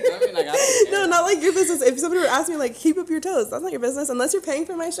 I mean, like, I don't care. No, not like your business. If somebody were asking me like, keep up your toes, that's not your business unless you're paying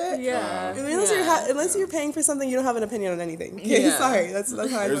for my shit. Yeah. I mean, unless you're paying for something, you don't have an opinion on anything. Okay, Yeah. sorry, that's how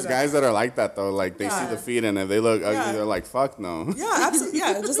I There's put guys that are like that though. Like they see Yeah. the feet and if they look ugly, Yeah. they're like, "Fuck no." that. Yeah, absolutely.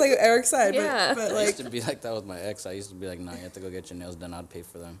 Yeah, just like Eric said. Yeah. But I like, used to be like that with my ex. I used to be like, no, you have to go get your nails done. I'd pay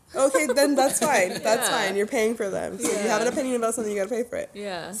for them. okay, then that's fine. That's Yeah. fine. You're paying for them. So you have an Yeah. opinion about something, you gotta pay for it.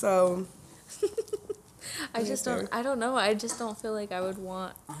 Yeah. So I just don't. I don't know. I just don't feel like I would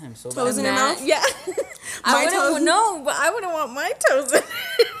want I am so Toes bad. in your that. mouth? Yeah. My I toes? wouldn't. No, but I wouldn't want my toes in,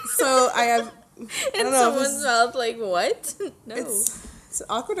 so I have. in don't know if someone's it's- mouth. Like what? No. It's an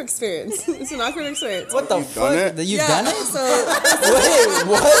awkward experience. It's an awkward experience. What the You've done fuck? it? You've Yeah, done it? So Wait,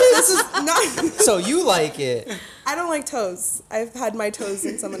 what? this is not. So you like it? I don't like toes. I've had my toes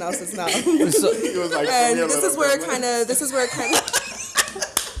in someone else's mouth. So, He was like, And "Come here, this little is where it girl." kind of. This is where it kind of.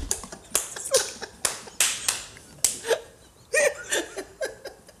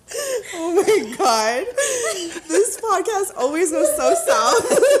 Oh my god! This podcast always goes so south.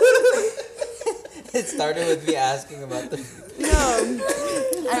 it started with me asking about the.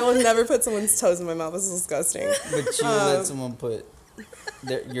 No, I will never put someone's toes in my mouth. This is disgusting. But you let someone put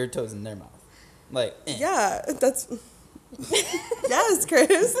your toes in their mouth. Like, eh. Yeah, that's. Yes,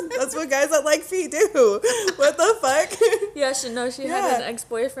 Chris. That's what guys that like feet do. What the fuck? Yeah, she had Yeah. an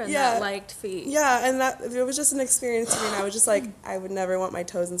ex-boyfriend Yeah. that liked feet. Yeah, and that it was just an experience for me. And I was just like, I would never want my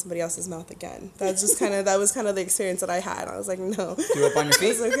toes in somebody else's mouth again. That was kind of the experience that I had. I was like, no, Threw up on your feet?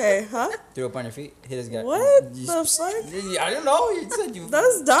 it's okay, huh? Threw up on your feet? Hit his guy. What You- the fuck? I don't know. You said you.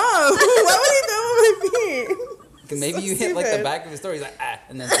 That's dumb. Why would he throw on my feet? Cause maybe so you hit like the stupid. back of his throat. He's like, ah,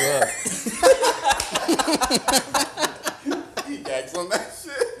 and then threw up. He gags on that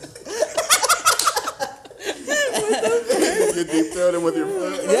shit. You deep throat him with your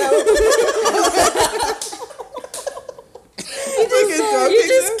foot. Yeah. You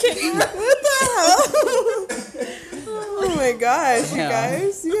just kidding. What the hell? Oh my gosh, you Damn.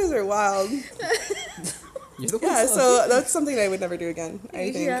 guys are wild. You're the one Yeah, selling so that's something I would never do again.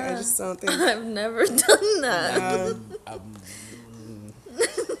 I think I Yeah. just don't think. I've never done that.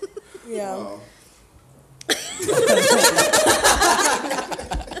 Yeah. Oh.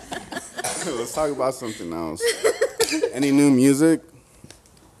 Let's talk about something else. Any new music?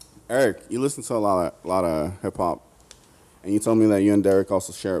 Eric, you listen to a lot of hip hop, and you told me that you and Derek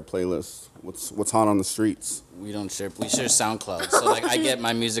also share a playlist. What's hot on the streets? We don't share. We share SoundCloud. So like, I get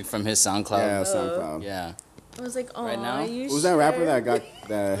my music from his Yeah, SoundCloud. SoundCloud. Yeah. I was like, oh, Right now? you Who's that rapper sure? that got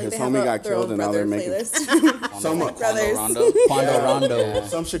that Like his they have homie got their killed own and now brother they're making playlist. Someone- Brothers. Rondo. Quando Rondo.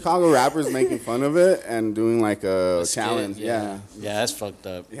 some Chicago rappers making fun of it and doing like a Skit, challenge. Yeah. Yeah, that's fucked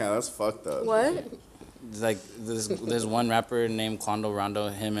up. Yeah, that's fucked up. What? It's like there's one rapper named Quando Rondo.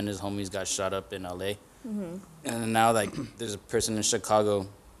 Him and his homies got shot up in LA, and now like there's a person in Chicago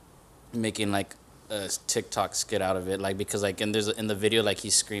making like a TikTok skit out of it, like because like in the video like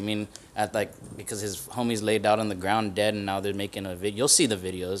he's screaming at like because his homies laid out on the ground dead, and now they're making a video. You'll see the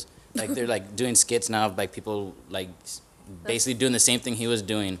videos, like they're like doing skits now of like people like basically doing the same thing he was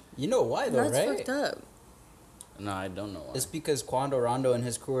doing. You know why though, That's right? fucked up. No, I don't know why. It's because Quando Rondo and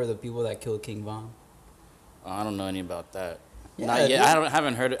his crew are the people that killed King Von. I don't know any about that. Yeah, Not yet. dude.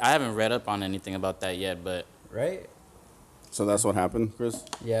 I haven't read up on anything about that yet, but Right? So that's what happened, Chris?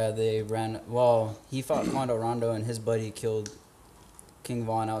 Yeah, they ran. Well, he fought Quando Rondo and his buddy killed King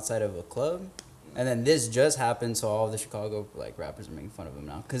Von outside of a club. And then this just happened, so all of the Chicago like rappers are making fun of him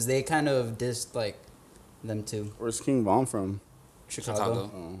now. Because they kind of dissed like them too. Where's King Von from? Chicago.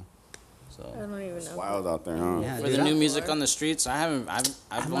 Oh, I So don't even it's know. wild out there, huh? Yeah. For Dude, the new I'm- music on the streets, I've I'm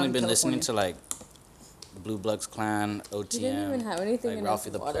only out in been listening California. to like Blue Bloods Clan, OTM. He didn't even have anything like in Ralphie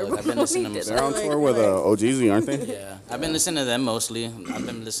his the water Plug. I've been bottle. listening He to did They're on that. tour with OGZ, aren't they? Yeah, I've been listening to them mostly. I've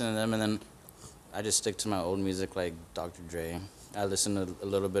been listening to them, and then I just stick to my old music like Dr. Dre. I listen to a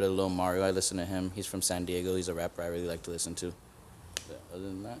little bit of Lil Mario. I listen to him. He's from San Diego. He's a rapper I really like to listen to. But other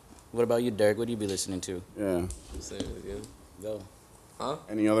than that, what about you, Derek? What do you be listening to? Yeah. Say it again. Go. Huh?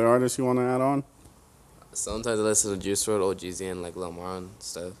 Any other artists you want to add on? Sometimes I listen to Juice WRLD, OGZ, and like Lil Mar and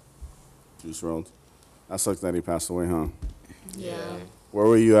stuff. Juice WRLD. That sucks that he passed away, huh? Yeah. Where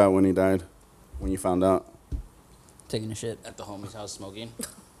were you at when he died? When you found out? taking a shit. At the homie's house smoking.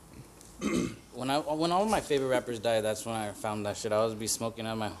 When all of my favorite rappers died, that's when I found that shit. I was be smoking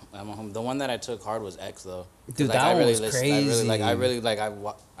at my home. The one that I took hard was X though. 'Cause, Dude, like, that I one really was listened-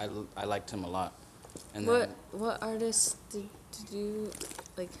 I liked him a lot. And then, What artists did you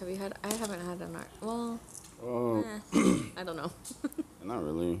like? Have you had? I haven't had an art. Well, Oh, I don't know. not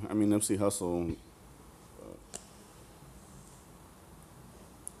really. I mean, Nipsey Hussle.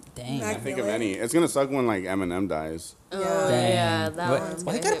 Dang. Mac- I think of Miller? any. It's gonna suck when like Eminem dies. Oh Dang. yeah, that What- one's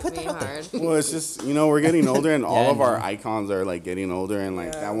why you gonna gotta put hit that me out there? hard. Well, it's just we're getting older, and all Yeah, I of our know. icons are like getting older, and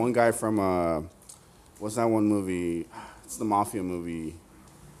like Yeah. that one guy from what's that one movie? It's the mafia movie.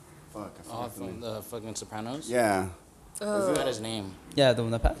 Fuck, I oh, forgot the from name. the fucking Sopranos. Yeah. I forgot his name. Yeah, the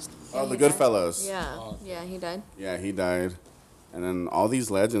one that passed. Oh, the he died. Goodfellas. Yeah, Oh. yeah, he died. Yeah, he died, and then all these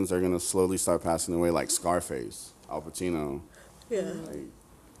legends are gonna slowly start passing away, like Scarface, Al Pacino. Yeah. Like,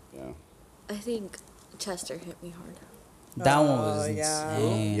 yeah. I think Chester hit me hard. That one Oh, was yeah.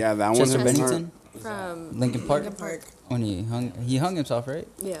 insane. Yeah, that one Chester hit me hard. Bennington, From Lincoln Park. Linkin Park. When he hung himself, right?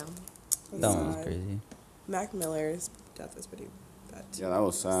 Yeah. That one was Sad. crazy. Mac Miller's death was pretty bad too. Yeah, that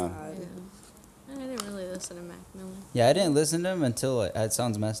was sad. Yeah. I didn't really listen to Mac Miller. Yeah, I didn't listen to him until like it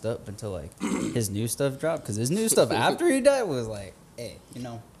sounds messed up until like his new stuff dropped because his new stuff after he died was like, hey,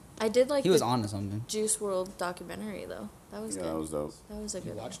 I did like he was the on to something. Juice World documentary though. That was Yeah, good. that was dope. That was a You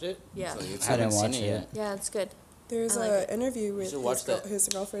good. watched it? Yeah. I I didn't haven't watch seen it yet. Yeah, it's good. There was I like an it. interview with should watch that. his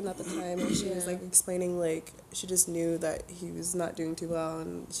girlfriend at the time, and she was Yeah. like explaining like she just knew that he was not doing too well,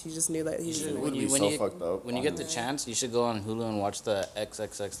 and she just knew that he You was. should, would when be you when so you fucked up when you on get the there. chance, you should go on Hulu and watch the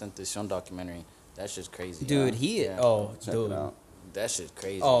XXX Tentacion documentary. That's just crazy. Dude, Yeah. he Yeah. oh Check dude, it out. That shit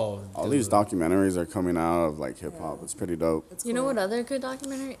crazy. Oh, All dude. these documentaries are coming out of like hip hop. It's pretty dope. It's You know cool. what other good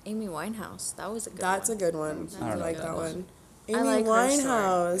documentary? Amy Winehouse. That was a good That's one. a good one. I I don't like know that that one. I Amy like her story,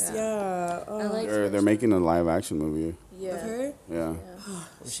 Winehouse. yeah. Yeah. Oh. I like They're making a live action movie. Yeah. With her? Yeah.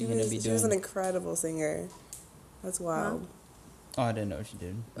 What's She she gonna was, be she was an doing? incredible singer. That's wild. Oh, I didn't know what she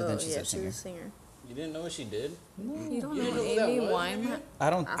did. But Oh then she's yeah, a she singer. was a singer. You didn't know what she did? You don't You know know who that Amy was, Winehouse? I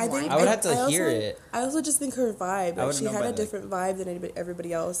don't. I think I would have to I hear also, it. I also just think her vibe. I Like wouldn't she know had by, a like- different vibe than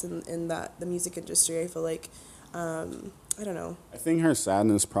everybody else in the music industry. I feel like, I don't know. I think her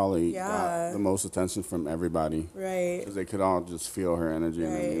sadness probably Yeah. got the most attention from everybody Right. because they could all just feel her energy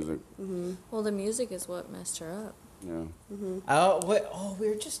in her Right. music. Well, the music is what messed her up. Yeah. Oh, what? Oh, we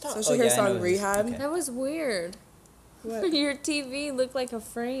were just talking. Especially oh, her yeah, I know song this. Rehab. Okay. That was weird. What? Your TV looked like a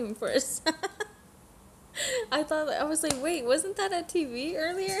frame for a second. I was like, wait, wasn't that a TV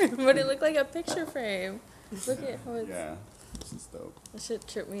earlier? But it looked like a picture frame. Look at how it's. Yeah. This is dope. That shit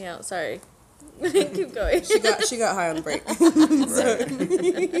tripped me out. Sorry. Keep going. She got high on the break.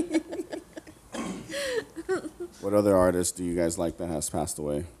 What other artist do you guys like that has passed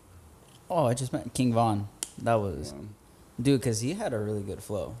away? Oh, I just met King Von. That was, Um, dude, because he had a really good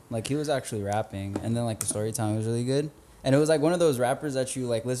flow. Like he was actually rapping, and then like the storytelling was really good. And it was like one of those rappers that you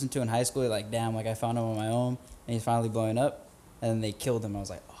like listen to in high school. You're like, damn, like I found him on my own, and he's finally blowing up. And then they killed him. I was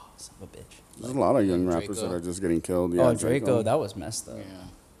like, oh, son of a bitch. there's a lot of young rappers Draco. that are just getting killed. Oh, Draco, that was messed up. Yeah.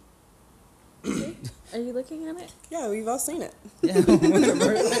 Are you looking at it? Yeah, we've all seen it. Yeah.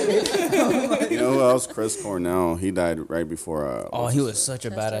 You know who else? Chris Cornell. He died right before. Oh, he was such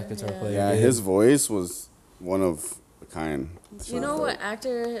a Chester, badass guitar yeah. player. Yeah, dude. his voice was one of a kind. You know what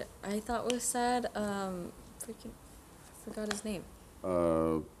actor I thought was sad? Freaking, I forgot his name.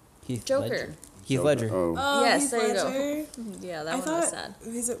 Heath Joker. Ledger. Heath Ledger. Oh. Yes, Heath there you go. Ledger. Yeah, that I one thought, was sad.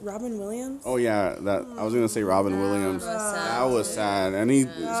 is it Robin Williams? Oh yeah, that I was gonna say Robin Williams. was sad. That was sad, and he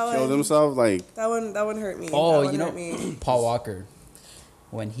just That killed one- himself. Like That one hurt me. Oh, that one you know, hurt me. Paul Walker.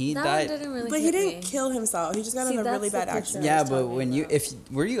 When he That died. one didn't really But he hit didn't me. kill himself. He just got See, in a really that's bad the accident. Yeah, I was but talking when you, about.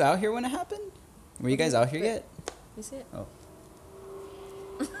 if were you out here when it happened? Were you guys out here yet? You see it? Oh.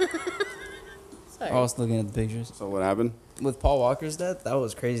 Sorry. I was looking at the pictures. so, what happened? With Paul Walker's death, that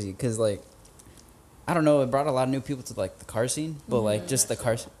was crazy because like, I don't know, it brought a lot of new people to like the car scene, but like just the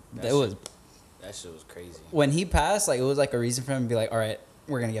car, it was That shit was crazy. when he passed, like it was like a reason for him to be like, all right,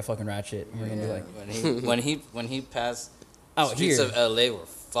 we're gonna get fucking ratchet. We're gonna do like, When he passed, Out streets here. of LA were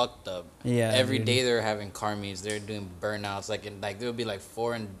fucked up. Yeah, Every dude. day they were having car meets. They were doing burnouts. Like there would be like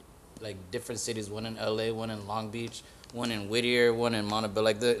 4 in like different cities. One in LA, one in Long Beach, one in Whittier, one in Montebello.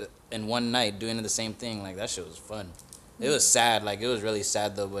 Like in one night doing the same thing. Like that shit was fun. It was sad. Like it was really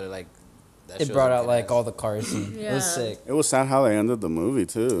sad though. But like that it shit brought was out like badass. all the car scene. It was Yeah. sick. It was sad how they ended the movie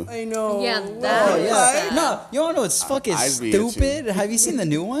too. I know. Yeah, What? that Oh was yeah, sad. no, you wanna know what's fucking I'd be itching. stupid? Have you seen the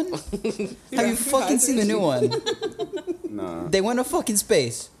new one? Have you fucking seen the new one? Nah. They went to fucking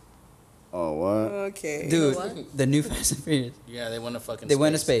space, Oh what? Okay. dude. what? The new Fast and Furious. Yeah, they went to fucking. They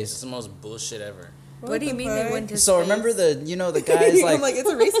went to space. It's the most bullshit ever. What do you the mean they fuck? went to So space? remember the the guys I'm like like, it's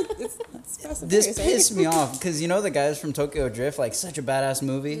a race. It's Fast and this Furious, right? pissed me off because the guys from Tokyo Drift, like such a badass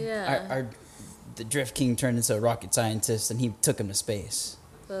movie. Yeah. The Drift King turned into a rocket scientist and he took him to space.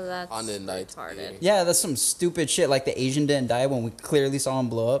 So that's On the night retarded. meeting. Yeah, that's some stupid shit. Like the Asian didn't die when we clearly saw him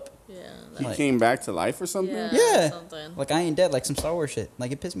blow up. Yeah. He Like- came back to life or something? Yeah. Yeah. Something. Like I ain't dead, like some Star Wars shit.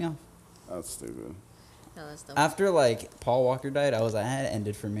 Like it pissed me off. That's stupid. Yeah, that's dumb. After like Paul Walker died, I was like, it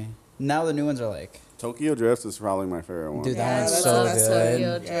ended for me. Now the new ones are like, Tokyo Drift is probably my favorite one. dude, Yeah, that one's that's so the best good.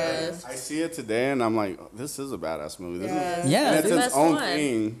 Tokyo one. Yeah. Drift. I see it today and I'm like, oh, this is a badass movie. This Yeah. is, Yeah, and it's the its best own one.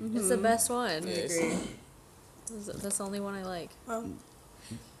 thing. It's the best one. I agree. That's the only one I like. Well,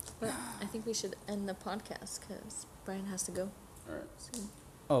 But I think we should end the podcast because Brian has to go. All right. soon.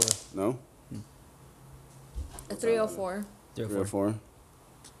 Oh, No? At 3:04. 3 or 304. 4?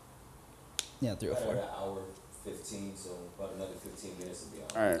 Yeah, 304. About an hour 15, so about another 15 minutes will be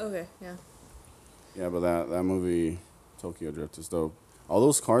out. All right. Okay, yeah. Yeah, but that movie, Tokyo Drift, is dope. All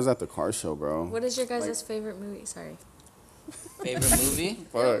those cars at the car show, bro. What is your guys' favorite movie? Sorry. Favorite movie?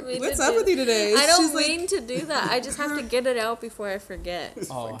 Fuck. We what's did up do- with you today? I don't She's like- mean to do that. I just have to get it out before I forget.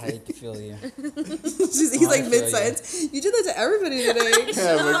 Oh, I feel you. He's Oh, I like feel mid sentence. You did that to everybody today.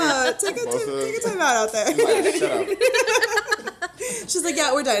 Shut up. Take a time out there. Like, shut up. She's like,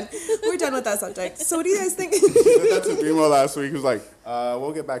 yeah, we're done. We're done with that subject. So what do you guys think? He did that to Bimo last week. He was like,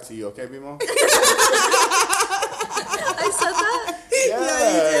 we'll get back to you, okay, Bimo? I said that?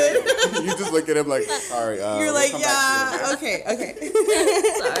 Yeah, you just look at him like, sorry. You're we'll like, come back yeah, to you, okay.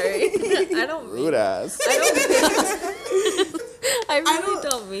 Sorry. I don't Rude ass. I really don't-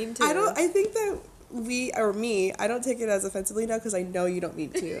 don't mean to. I think that I don't take it as offensively now because I know you don't mean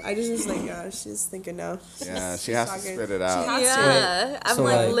to. I just like, yeah, she's thinking now. Yeah, she has to talking. spit it out. She has to. Yeah, I'm So,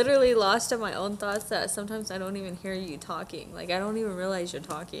 like like- literally lost in my own thoughts that sometimes I don't even hear you talking. Like I don't even realize you're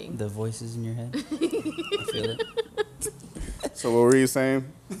talking. The voices in your head. I feel it. So what were you saying?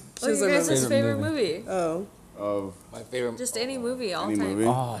 What's She's your a guys' favorite favorite movie. movie? Oh, Of My favorite. Just any movie, all Any time. movie?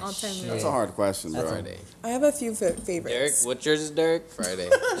 Oh, All time shit. movie. that's a hard question, bro. Friday. I have a few Derek, favorites. what's yours is Derek? Friday.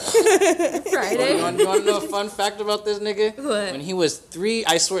 Friday. You want to know a fun fact about this nigga? What? When he was 3,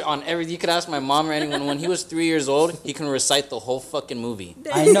 I swear on everything, you could ask my mom or anyone. When he was 3 years old, he can recite the whole fucking movie.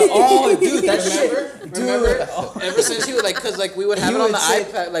 I know. Oh, dude, that shit. Remember? Ever since he was like, cause like we would have He it on would the say-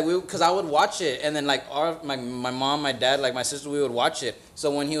 iPad, like cause I would watch it, and then like my mom, my dad, like my sister, we would watch it. So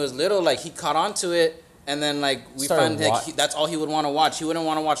when he was little, like he caught on to it, and then like we Started found like wa- that's all he would want to watch. He wouldn't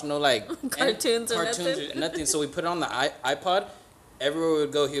want to watch no like Cartoons or or nothing. So we put it on the iPod. Everywhere we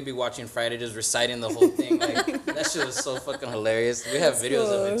would go, he would be watching Friday, just reciting the whole thing. Like that shit was so fucking hilarious. We have videos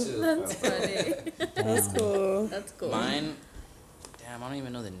of it too. That's funny. That's cool. That's cool. Mine, damn, I don't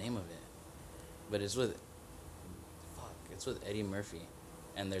even know the name of it, but it's with Eddie Murphy,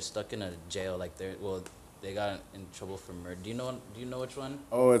 and they're stuck in a jail. Like they got in trouble for murder. Do you know which one?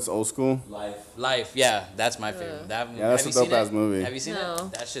 Oh, it's old school. Life. Yeah, that's my favorite. That Yeah, that's have a you seen dope-ass it? movie. Have you seen No.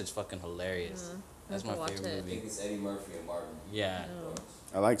 it? That shit's fucking hilarious. That's I my have to favorite watch it. I movie. think it's Eddie Murphy and Martin. Yeah.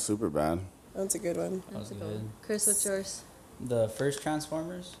 I like Superbad. That's a good one. That was That's a good. good. Chris, what's yours? The first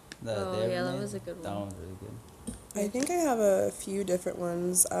Transformers. That Oh, they ever yeah, that made, was a good That one. one was really good. I think I have a few different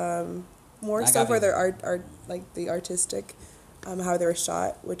ones. More I so got for you. their art, like the artistic, how they were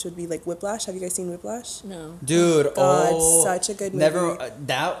shot, which would be like Whiplash. Have you guys seen Whiplash? No. Dude, God, oh, such a good movie. Never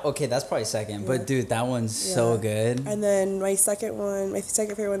that. Okay, that's probably second. Yeah. But dude, that one's so Yeah. good. And then my second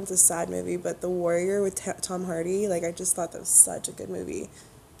favorite one is a sad movie, but The Warrior with Tom Hardy. Like I just thought that was such a good movie.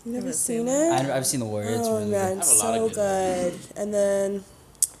 You never Haven't seen seen it? I've seen the Warrior. It's Oh really man, I have a lot so of good good. And then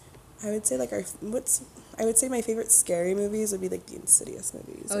I would say like I would say my favorite scary movies would be like the Insidious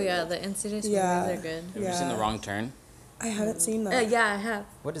movies. Oh yeah, the Insidious Yeah. movies are good. Have you seen The Wrong Turn? I haven't seen that. Yeah, I have.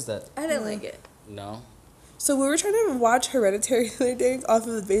 What is that? I didn't like it. No. So we were trying to watch Hereditary the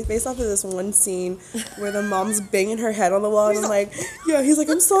other day based off of this one scene where the mom's banging her head on the wall, and I'm like, yeah, he's like,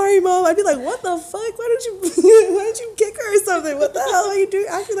 I'm sorry, mom. I'd be like, what the fuck? Why don't you kick her or something? What the hell are you doing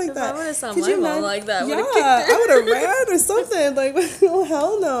acting like If that? I would have saw Could my you mom imagine- like that, I yeah, would have kicked her. I would have ran or something. Like, oh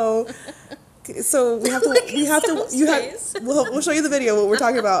hell no. So we have to we'll show you the video what we're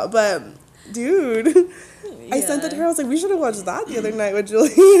talking about, but dude. I sent it to her. I was like, we should have watched that the other night with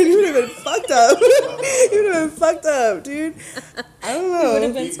Julie. You would have been fucked up. You would have been fucked up, dude. I don't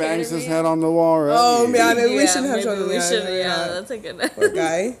know. He bangs his head on the wall, right? Oh man, we Yeah, shouldn't have maybe shown him. we should. Yeah, Yeah. that's a good. Poor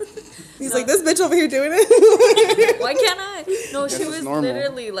guy. He's like, this bitch over here doing it. Why can't I? No, she it's was normal.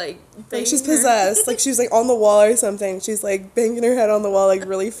 literally like. Like she's banging her- possessed. Like she was like on the wall or something. She's like banging her head on the wall like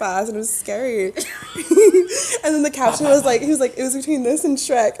really fast, and it was scary. And then the caption was like, he was like, it was between this and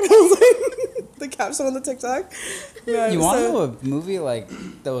Shrek. And I was like, the caption on the TikTok. Yeah, You want to so- know a movie like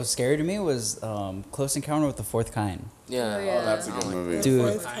that was scary to me was Close Encounter with the Fourth Kind. Yeah. Oh, yeah. That's a good movie. Dude.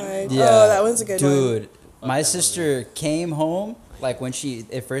 Fourth Kind. Yeah. Oh, that one's a good one. Dude, my sister came home like when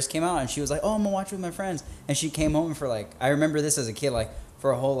it first came out, and she was like, "Oh, I'm gonna watch it with my friends." And she came home for like, I remember this as a kid, like for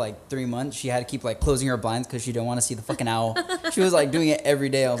a whole like 3 months, she had to keep like closing her blinds because she didn't want to see the fucking owl. She was like doing it every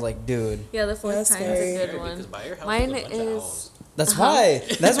day. I was like, dude, Yeah, the fourth That's time's scary. a good Because one. by your house Mine there's a bunch of is. owls. that's why.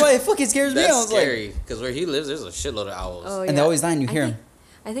 That's why it fucking scares me. I That's was like, scary. Because where he lives, there's a shitload of owls. Oh, and they always die, and you hear them.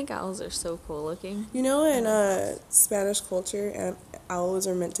 I think owls are so cool looking. You know, in Spanish culture, owls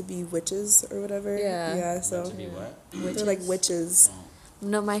are meant to be witches or whatever. Yeah. Yeah. So To be what? they're like witches.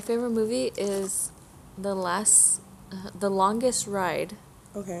 No, my favorite movie is The Longest Ride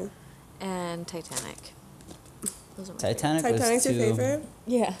Okay. and Titanic. Those are my Titanic Titanic's was your too. favorite?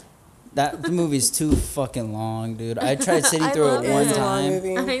 Yeah. That the movie's too fucking long, dude. I tried sitting I through love it it. one It's a long time.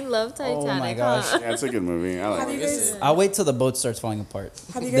 movie. I love Titanic. Oh my gosh. huh? Yeah, it's a good movie. I like Have you it. guys I'll wait till the boat starts falling apart.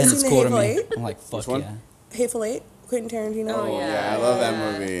 Have you Then guys it's seen cool The to Hateful me. Eight? I'm like, fuck Which one? yeah. Hateful Eight? Quentin Tarantino. Oh, Yeah, I love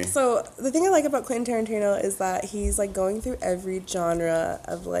that movie. So the thing I like about Quentin Tarantino is that he's like going through every genre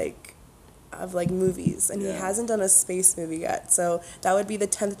of movies, and he Yeah. hasn't done a space movie yet. So that would be the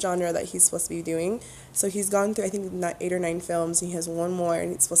 10th genre that he's supposed to be doing. So he's gone through I think 8 or 9 films, and he has one more,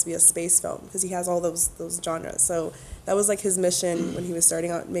 and it's supposed to be a space film because he has all those genres. So that was like his mission when he was starting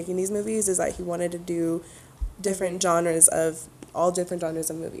out making these movies, is that he wanted to do different genres of all different genres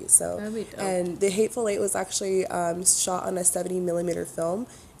of movies. So, That'd be dope. and The Hateful Eight was actually shot on a 70mm film,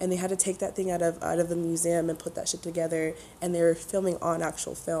 and they had to take that thing out of the museum and put that shit together, and they were filming on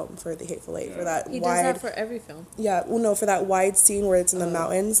actual film for The Hateful Eight for that He does wide. that for every film. Yeah, well, no, for that wide scene where it's in the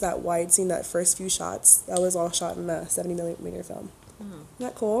mountains, that wide scene, that first few shots, that was all shot in a 70mm film. Isn't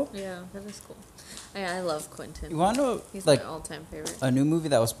that cool? Yeah, that is cool. I love Quentin. You want to know, He's like, my all-time favorite. a new movie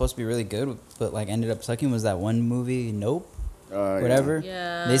that was supposed to be really good, but like ended up sucking was that one movie, Nope, Yeah. whatever.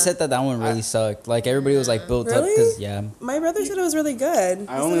 Yeah. They said that one really sucked. Like everybody was like built up Really? because yeah. My brother said it was really good.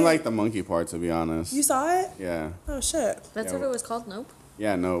 I only like the monkey part, to be honest. You saw it? Yeah. Oh shit! That's Yeah, what it was called, Nope?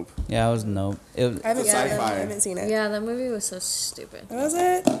 Yeah, nope. Yeah, it was Nope. It I haven't It's seen it. sci-fi. I haven't seen it. Yeah, that movie was so stupid. Was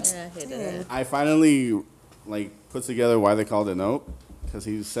it? Yeah, I hated it. I finally, like, put together why they called it nope. Because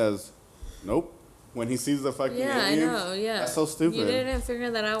he says, nope, when he sees the fucking Yeah, I aliens. know, yeah. That's so stupid. You didn't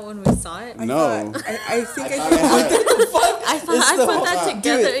figure that out when we saw it? No. I think I thought it had- I put that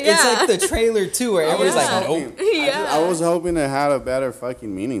together, dude, yeah. it's like the trailer too, where everybody's Yeah. like, Nope. Yeah. I was hoping it had a better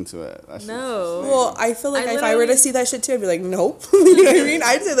fucking meaning to it. That shit's No. insane. Well, I feel like I if I were to literally- see that shit too, I'd be like, nope. You know what I mean?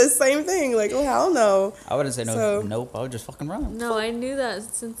 I'd say the same thing. Like, oh hell no. I wouldn't say no. So- Nope. I would just fucking run. No, I knew that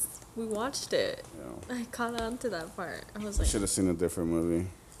since we watched it. Yeah. I caught on to that part. I was I like, should have seen a different movie.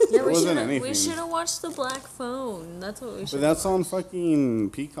 yeah, we wasn't should anything. have watched the Black Phone. That's what we But should. that's on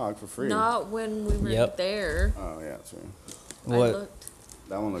fucking Peacock for free. Not when we were Yep. there. Oh, yeah, true. I What? looked.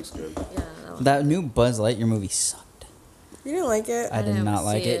 That one looks good. Yeah, that one. That new Buzz Lightyear movie sucked. You didn't like it? I did didn't not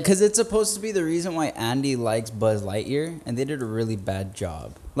like see it it. because it's supposed to be the reason why Andy likes Buzz Lightyear, and they did a really bad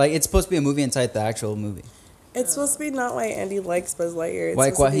job. Like it's supposed to be a movie inside the actual movie. It's supposed to be not why Andy likes Buzz Lightyear. It's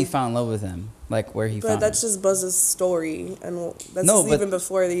Like supposed why to he be- found love with him, like where he But found. that's him. just Buzz's story, and that's No, just but- even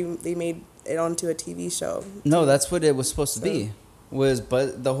before they made it onto a TV show. No, that's what it was supposed to be. Was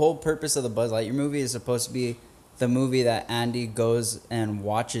Buzz the whole purpose of the Buzz Lightyear movie is supposed to be the movie that Andy goes and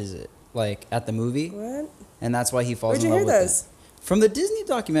watches it like at the movie, What? and that's why he falls Where'd in you love hear with this? it. From the Disney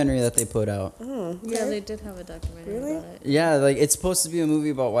documentary that they put out. Oh, Yeah, okay. they did have a documentary Really? about it. Yeah, like it's supposed to be a movie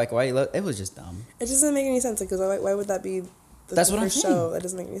about like why he loved. It was just dumb. It doesn't make any sense because why would that be the That's what I'm first saying. show? That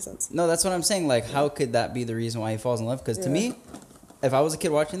doesn't make any sense. No, that's what I'm saying. Like, how could that be the reason why he falls in love? Because to Yeah. me, if I was a kid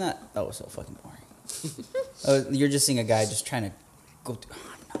watching that, that was so fucking boring. You're just seeing a guy just trying to go. No,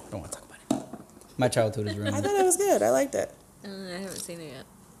 I don't want to talk about it. My childhood is I ruined. thought it was good. I liked it. I haven't seen it yet.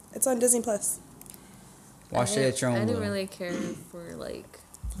 It's on Disney Plus. Watch it at your I own didn't will. really care for like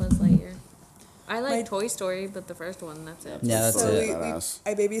Buzz Lightyear. I like My- Toy Story, but the first one, that's it. Yeah, that's so it. Badass.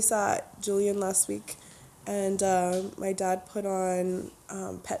 I babysat Julian last week, and my dad put on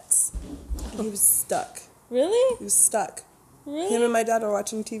Pets. He was stuck. Really? He was stuck. Really? Him and my dad were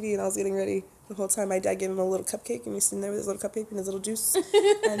watching TV, and I was getting ready. The whole time, my dad gave him a little cupcake, and he was sitting there with his little cupcake and his little juice,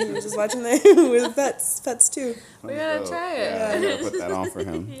 and he was just watching that with Pets too. We gotta try it. Yeah, I gotta put that on for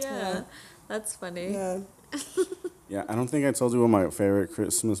him. Yeah, that's funny. Yeah. Yeah, I don't think I told you what my favorite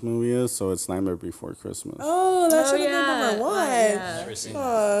Christmas movie is, so it's Nightmare Before Christmas. Oh, that should have yeah. been number one. Yeah. Never seen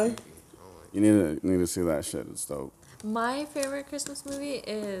Aw. You need to see that shit. It's dope. My favorite Christmas movie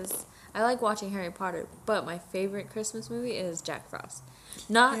is I like watching Harry Potter, but my favorite Christmas movie is Jack Frost.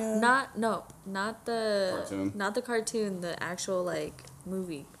 Not Yeah. not the Cartoon? not the cartoon, the actual like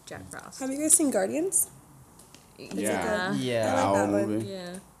movie Jack Frost. Have you guys seen Guardians? Yeah. Yeah. I like that Owl one. movie.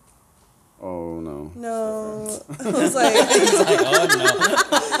 Yeah. Oh no. No, I was like, Oh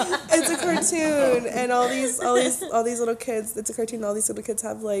it's a cartoon, and all these little kids. It's a cartoon. All these little kids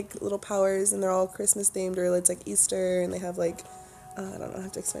have like little powers, and they're all Christmas themed, or it's like Easter, and they have like I don't know. I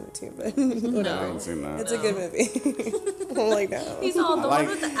have to explain it to you, but whatever. I haven't seen that. It's a good movie. I'm like, no. He's all the like-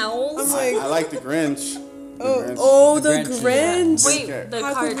 one with the owls. I'm like, I like the Grinch. The Grinch. the The Grinch, Grinch. Wait, Okay. the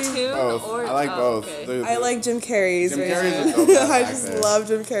How could we- cartoon Both. or I like oh, both. okay. The- I like Jim Carrey's Jim version. Carrey's a dope ass I just actor. love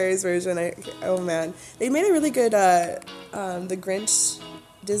Jim Carrey's version. Oh man, they made a really good the Grinch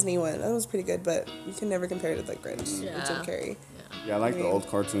Disney one. That was pretty good, but you can never compare it to the Grinch with Yeah. Jim Carrey. Yeah, I like the old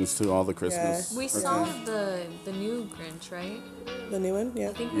cartoons too. All the Christmas. We saw the new Grinch, right? The new one, yeah.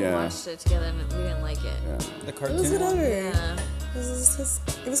 I think we Yeah. watched it together and we didn't like it. Yeah. The It was cartoon. whatever. Yeah.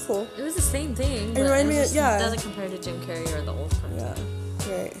 It was cool. It was the same thing. It but reminded me of- just yeah. doesn't compare to Jim Carrey or the old cartoon.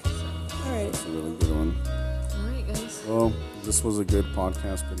 Yeah. Right. All right. It's a really good one. Alright guys. Well, this was a good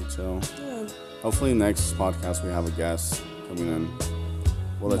podcast. Pretty chill. Yeah. Hopefully, next podcast we have a guest coming in.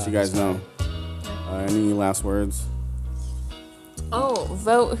 We'll let you guys know. Any last words? Oh,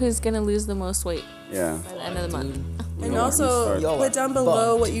 vote who's gonna lose the most weight Yeah. by the end of the month. And know, also, we start- put down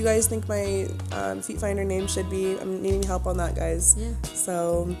below fucked. what you guys think my Feet Finder name should be. I'm needing help on that, guys. Yeah.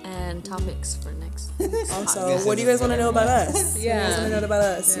 So, And topics for next. also, what do you guys want to know about us? What do you guys want to know about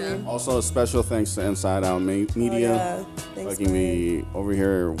us? Yeah. Also, a special thanks to Inside Out Media. Oh, yeah. Thanks, Fucking Brian. me over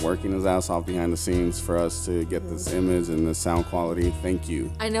here working his ass off behind the scenes for us to get this image and this sound quality. Thank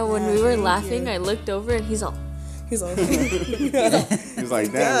you. I know when Yeah, we were thank laughing, you. I looked over and he's all, He's all, He's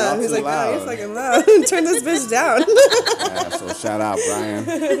like, damn, yeah. y'all He's too like, wow, loud. you're fucking loud. Turn this bitch down. Yeah, so shout out,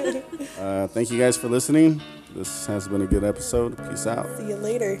 Brian. Thank you guys for listening. This has been a good episode. Peace out. See you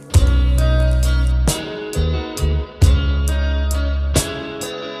later.